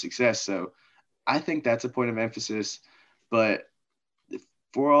some good success. So I think that's a point of emphasis. But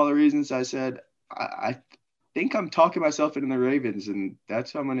for all the reasons I said, I think I'm talking myself into the Ravens, and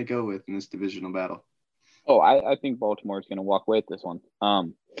that's who I'm going to go with in this divisional battle. Oh, I think Baltimore is going to walk away with this one.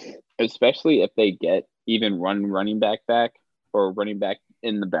 Especially if they get even running back or running back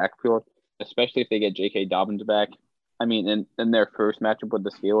in the backfield, especially if they get J.K. Dobbins back. I mean, in their first matchup with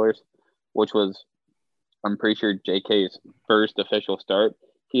the Steelers, which was, I'm pretty sure J.K.'s first official start,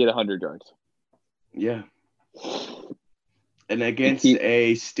 he had 100 yards. Yeah. And against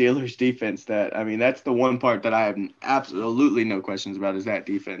a Steelers defense that, I mean, that's the one part that I have absolutely no questions about is that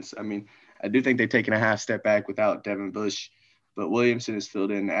defense. I mean, I do think they've taken a half step back without Devin Bush, but Williamson has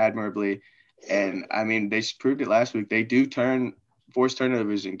filled in admirably. And, I mean, they proved it last week. They do force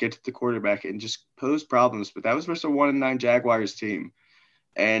turnovers and get to the quarterback and just pose problems. But that was versus a 1-9 Jaguars team.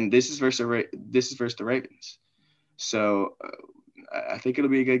 And this is versus the Ravens. So I think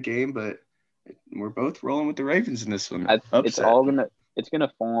it'll be a good game, but we're both rolling with the Ravens in this one. It's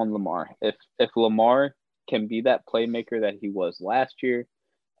gonna fall on Lamar. If Lamar can be that playmaker that he was last year,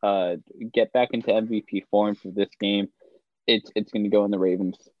 get back into MVP form for this game, it's gonna go in the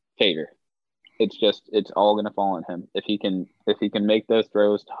Ravens' favor. It's all gonna fall on him. If he can make those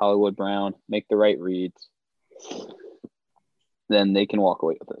throws to Hollywood Brown, make the right reads, then they can walk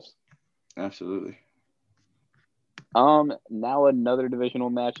away with this. Absolutely. Now another divisional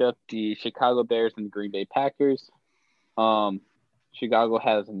matchup, the Chicago Bears and the Green Bay Packers. Chicago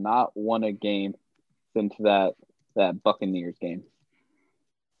has not won a game since that Buccaneers game.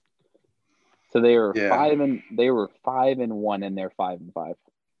 So they were 5-1 and they're 5-5.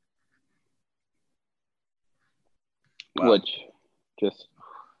 Wow. Which just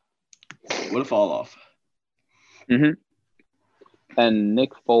what a fall off. Mm-hmm. And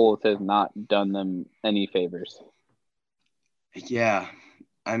Nick Foles has not done them any favors. Yeah,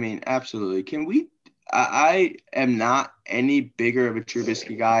 I mean, absolutely. I am not any bigger of a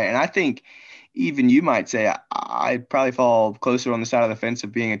Trubisky guy, and I think even you might say I'd probably fall closer on the side of the fence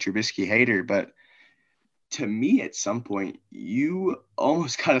of being a Trubisky hater, but to me at some point, you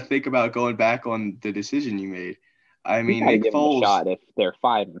almost got to think about going back on the decision you made. I mean, Nick give Foles, them a shot if they're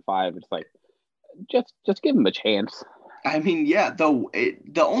 5-5. It's like, just give them a chance. I mean, yeah,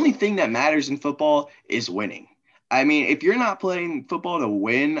 the only thing that matters in football is winning. I mean, if you're not playing football to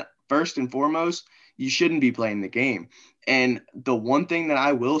win, first and foremost, you shouldn't be playing the game. And the one thing that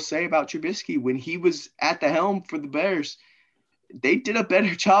I will say about Trubisky, when he was at the helm for the Bears, they did a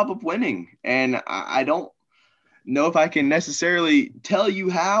better job of winning. And I don't know if I can necessarily tell you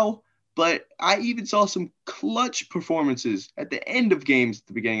how, but I even saw some clutch performances at the end of games at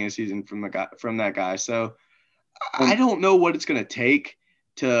the beginning of the season from that guy. So I don't know what it's going to take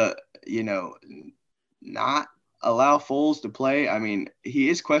to, not allow Foles to play. I mean, he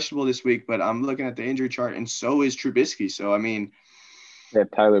is questionable this week, but I'm looking at the injury chart, and so is Trubisky. So, I mean, They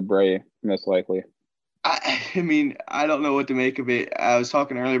have Tyler Bray, most likely. I don't know what to make of it. I was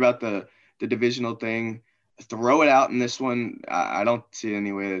talking earlier about the divisional thing. Throw it out in this one. I don't see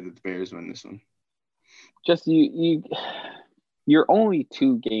any way that the Bears win this one. Just you're only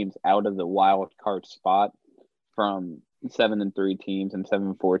 2 games out of the wild card spot from 7-3 teams and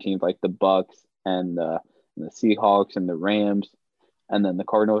 7-4 teams like the Bucks and the Seahawks and the Rams, and then the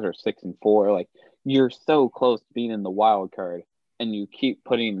Cardinals are 6-4. Like, you're so close to being in the wild card, and you keep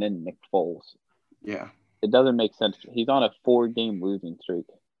putting in Nick Foles. Yeah, it doesn't make sense. He's on a 4-game losing streak,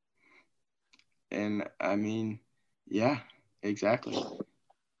 and I mean, yeah, exactly.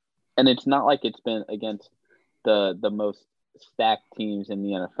 And it's not like it's been against the most stacked teams in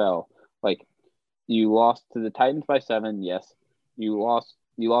the NFL. Like, you lost to the Titans by 7, yes. You lost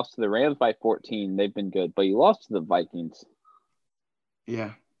to the Rams by 14. They've been good, but you lost to the Vikings.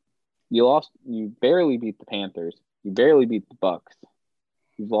 Yeah. You barely beat the Panthers. You barely beat the Bucks.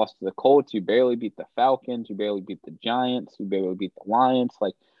 You've lost to the Colts. You barely beat the Falcons. You barely beat the Giants. You barely beat the Lions.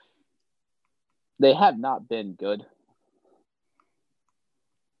 Like, they have not been good.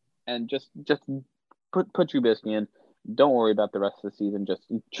 And just put Trubisky in. Don't worry about the rest of the season. Just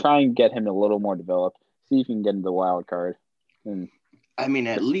try and get him a little more developed. See if you can get into the wild card. And I mean,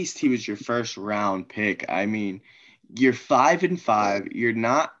 at least he was your first round pick. I mean, you're 5-5. You're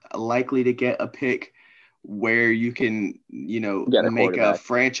not likely to get a pick where you can, make a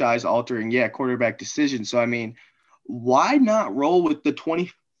franchise altering, quarterback decision. So, I mean, why not roll with the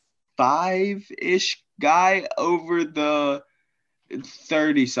 25-ish guy over the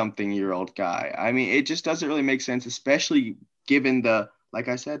 30-something-year-old guy? I mean, it just doesn't really make sense, especially given like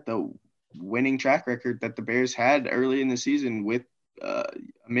I said, the winning track record that the Bears had early in the season with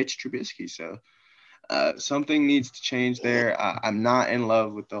Mitch Trubisky. So something needs to change there. I'm not in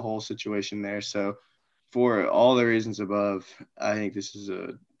love with the whole situation there. So for all the reasons above, I think this is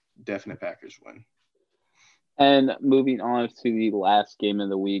a definite Packers win. And moving on to the last game of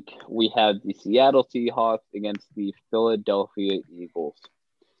the week, we have the Seattle Seahawks against the Philadelphia Eagles.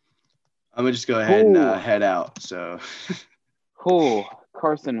 I'm going to just go ahead and head out. So,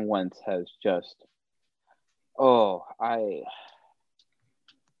 Carson Wentz has just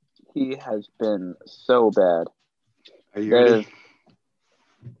he has been so bad. Are you ready?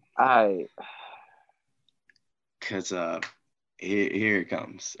 Because here it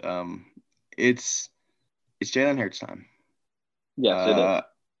comes. It's Jalen Hurts time. Yes, it is.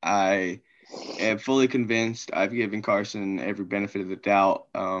 I am fully convinced. I've given Carson every benefit of the doubt.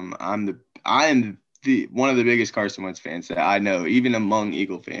 I am one of the biggest Carson Wentz fans that I know, even among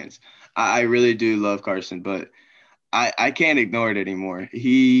Eagle fans. I really do love Carson, but I can't ignore it anymore.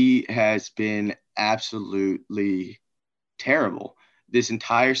 He has been absolutely terrible this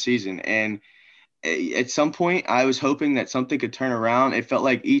entire season. And at some point, I was hoping that something could turn around. It felt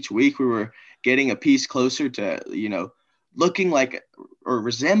like each week we were getting a piece closer to, looking like or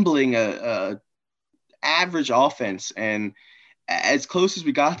resembling a average offense. And as close as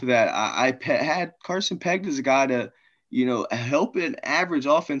we got to that, I had Carson pegged as a guy to, help an average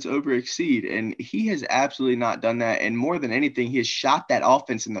offense over exceed. And he has absolutely not done that. And more than anything, he has shot that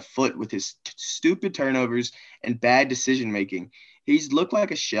offense in the foot with his stupid turnovers and bad decision-making. He's looked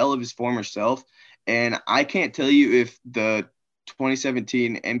like a shell of his former self. And I can't tell you if the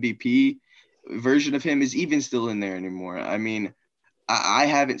 2017 MVP version of him is even still in there anymore. I mean, I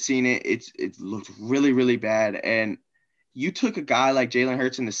haven't seen it. It looked really, really bad. And you took a guy like Jalen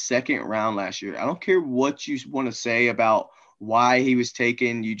Hurts in the second round last year. I don't care what you want to say about why he was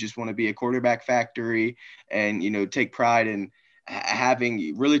taken. You just want to be a quarterback factory and, take pride in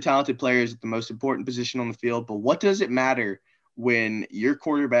having really talented players at the most important position on the field. But what does it matter when your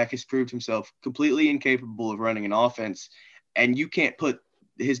quarterback has proved himself completely incapable of running an offense and you can't put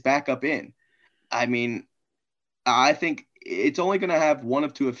his backup in? I mean, I think it's only going to have one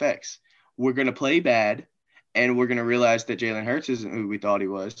of two effects. We're going to play bad, and we're going to realize that Jalen Hurts isn't who we thought he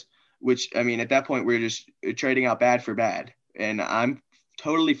was, which, I mean, at that point, we're just trading out bad for bad. And I'm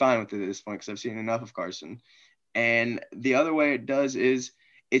totally fine with it at this point because I've seen enough of Carson. And the other way it does is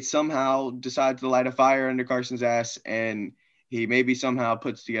it somehow decides to light a fire under Carson's ass, and he maybe somehow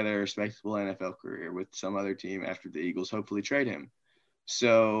puts together a respectable NFL career with some other team after the Eagles hopefully trade him.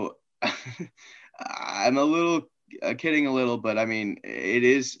 So I'm a little kidding a little, but I mean, it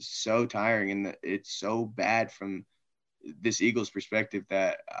is so tiring and it's so bad from this Eagles perspective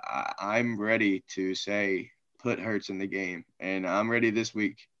that I'm ready to say, put Hurts in the game. And I'm ready this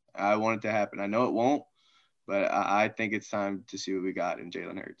week. I want it to happen. I know it won't, But I think it's time to see what we got in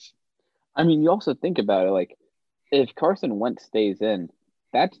Jalen Hurts. I mean, you also think about it, like, if Carson Wentz stays in,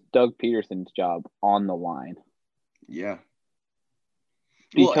 that's Doug Peterson's job on the line. Yeah.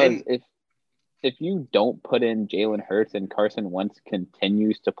 Because if you don't put in Jalen Hurts and Carson Wentz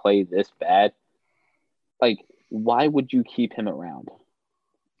continues to play this bad, like, why would you keep him around?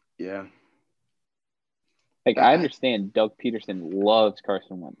 Yeah. Like, I understand Doug Peterson loves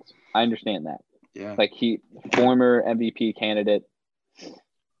Carson Wentz. I understand that. Yeah. Like, former MVP candidate,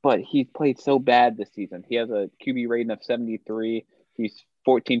 but he's played so bad this season. He has a QB rating of 73. He's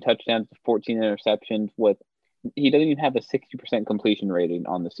 14 touchdowns to 14 interceptions he doesn't even have a 60% completion rating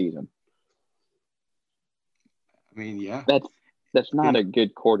on the season. I mean, yeah. That's not a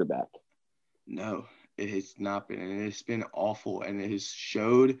good quarterback. No, it has not been. And it's been awful. And it has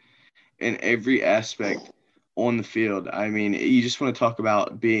showed in every aspect on the field. I mean, you just want to talk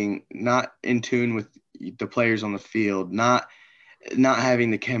about being not in tune with the players on the field, not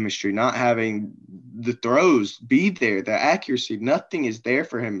having the chemistry, not having the throws be there, the accuracy. Nothing is there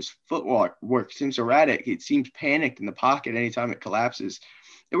for him. His footwork seems erratic. It seems panicked in the pocket anytime it collapses.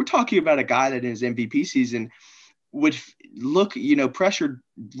 And we're talking about a guy that in his MVP season would look, pressured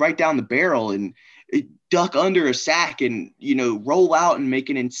right down the barrel and duck under a sack and, roll out and make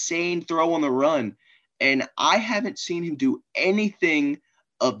an insane throw on the run. And I haven't seen him do anything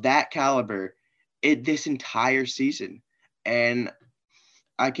of that caliber this entire season. And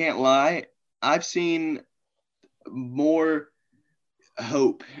I can't lie, I've seen more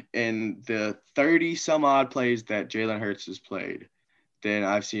hope in the 30-some-odd plays that Jalen Hurts has played than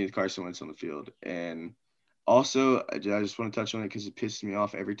I've seen Carson Wentz on the field. And also, I just want to touch on it because it pisses me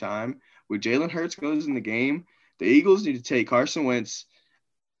off every time. When Jalen Hurts goes in the game, the Eagles need to take Carson Wentz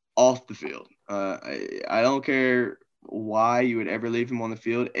off the field. I don't care why you would ever leave him on the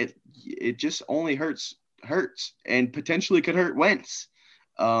field. It just only hurts and potentially could hurt Wentz.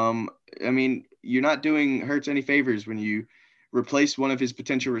 I mean, you're not doing Hurts any favors when you replace one of his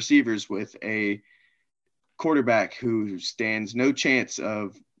potential receivers with a quarterback who stands no chance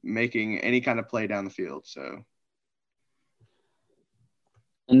of making any kind of play down the field. So,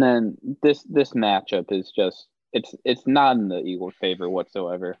 and then this matchup is just it's not in the Eagles' favor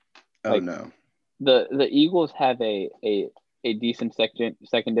whatsoever. Oh, no. The Eagles have a decent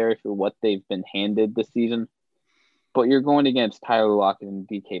secondary for what they've been handed this season, but you're going against Tyler Lockett and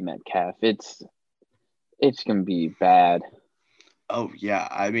DK Metcalf. It's gonna be bad. Oh yeah,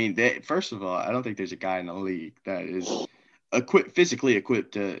 I mean, first of all, I don't think there's a guy in the league that is physically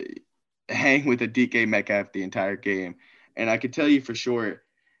equipped to hang with a DK Metcalf the entire game. And I can tell you for sure,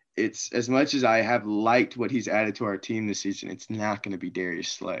 it's as much as I have liked what he's added to our team this season, it's not going to be Darius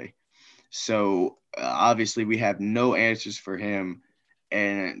Slay. So obviously we have no answers for him.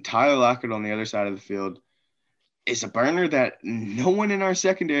 And Tyler Lockett on the other side of the field is a burner that no one in our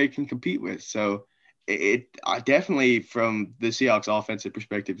secondary can compete with. So it definitely, from the Seahawks offensive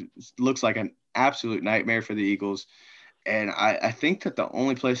perspective, looks like an absolute nightmare for the Eagles. And I think that the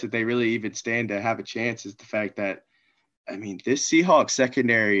only place that they really even stand to have a chance is the fact that, I mean, this Seahawks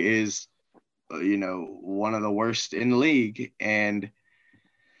secondary is, one of the worst in the league. And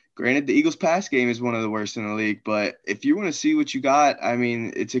granted, the Eagles pass game is one of the worst in the league. But if you want to see what you got, I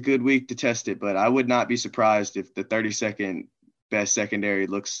mean, it's a good week to test it. But I would not be surprised if the 32nd best secondary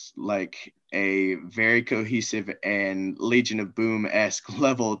looks like a very cohesive and Legion of Boom-esque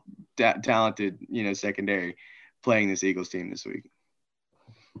level talented, secondary playing this Eagles team this week.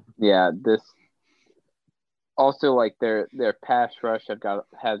 Yeah, this also, like, their pass rush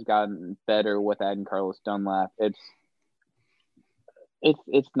has gotten better with adding Carlos Dunlap. It's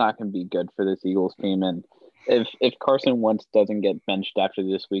not going to be good for this Eagles team. And if Carson Wentz doesn't get benched after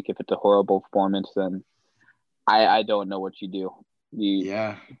this week, if it's a horrible performance, then I don't know what you do.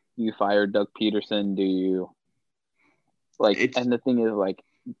 You fire Doug Peterson? Do you and the thing is, like,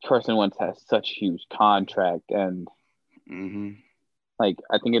 Carson Wentz has such huge contract, and I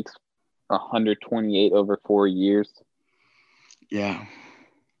think it's 128 over 4 years. Yeah.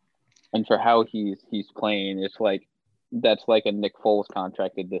 And for how he's playing, it's like that's like a Nick Foles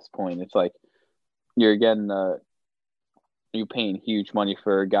contract at this point. It's like you're paying huge money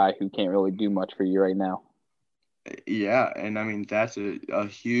for a guy who can't really do much for you right now. Yeah, and I mean that's a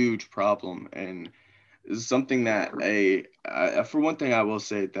huge problem, and it's something that for one thing I will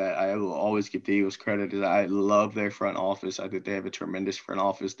say that I will always give the Eagles credit is I love their front office. I think they have a tremendous front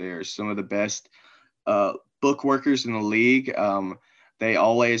office. They are some of the best book workers in the league. They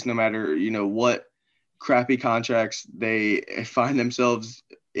always, no matter what crappy contracts they find themselves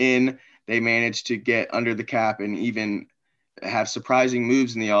in, they manage to get under the cap and even have surprising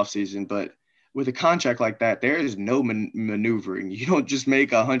moves in the offseason. But with a contract like that, there is no maneuvering. You don't just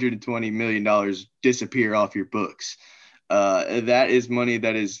make $120 million disappear off your books. That is money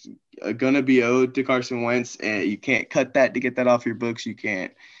that is going to be owed to Carson Wentz, and you can't cut that to get that off your books.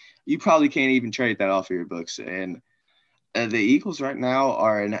 You probably can't even trade that off of your books. And the Eagles right now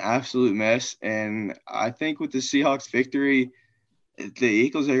are an absolute mess. And I think with the Seahawks victory, the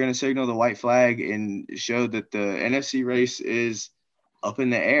Eagles are going to signal the white flag and show that the NFC race is up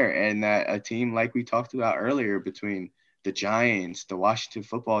in the air, and that a team like we talked about earlier between the Giants, the Washington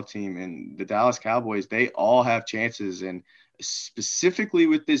football team, and the Dallas Cowboys, they all have chances. And specifically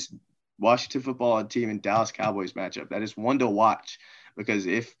with this Washington football team and Dallas Cowboys matchup, that is one to watch, because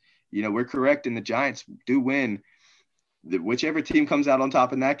if, we're correct and the Giants do win, whichever team comes out on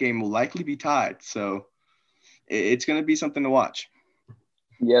top in that game will likely be tied. So it's going to be something to watch.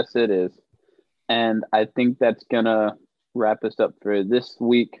 Yes, it is. And I think that's going to wrap us up for this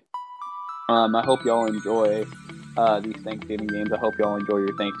week. I hope y'all enjoy these Thanksgiving games. I hope y'all enjoy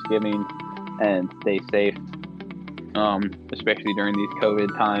your Thanksgiving and stay safe, especially during these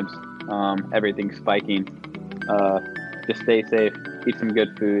COVID times. Everything's spiking. Just stay safe. Eat some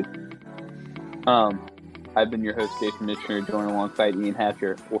good food. I've been your host, Jason Mishner, joined alongside Ian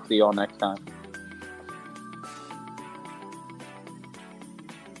Hatcher. We'll see y'all next time.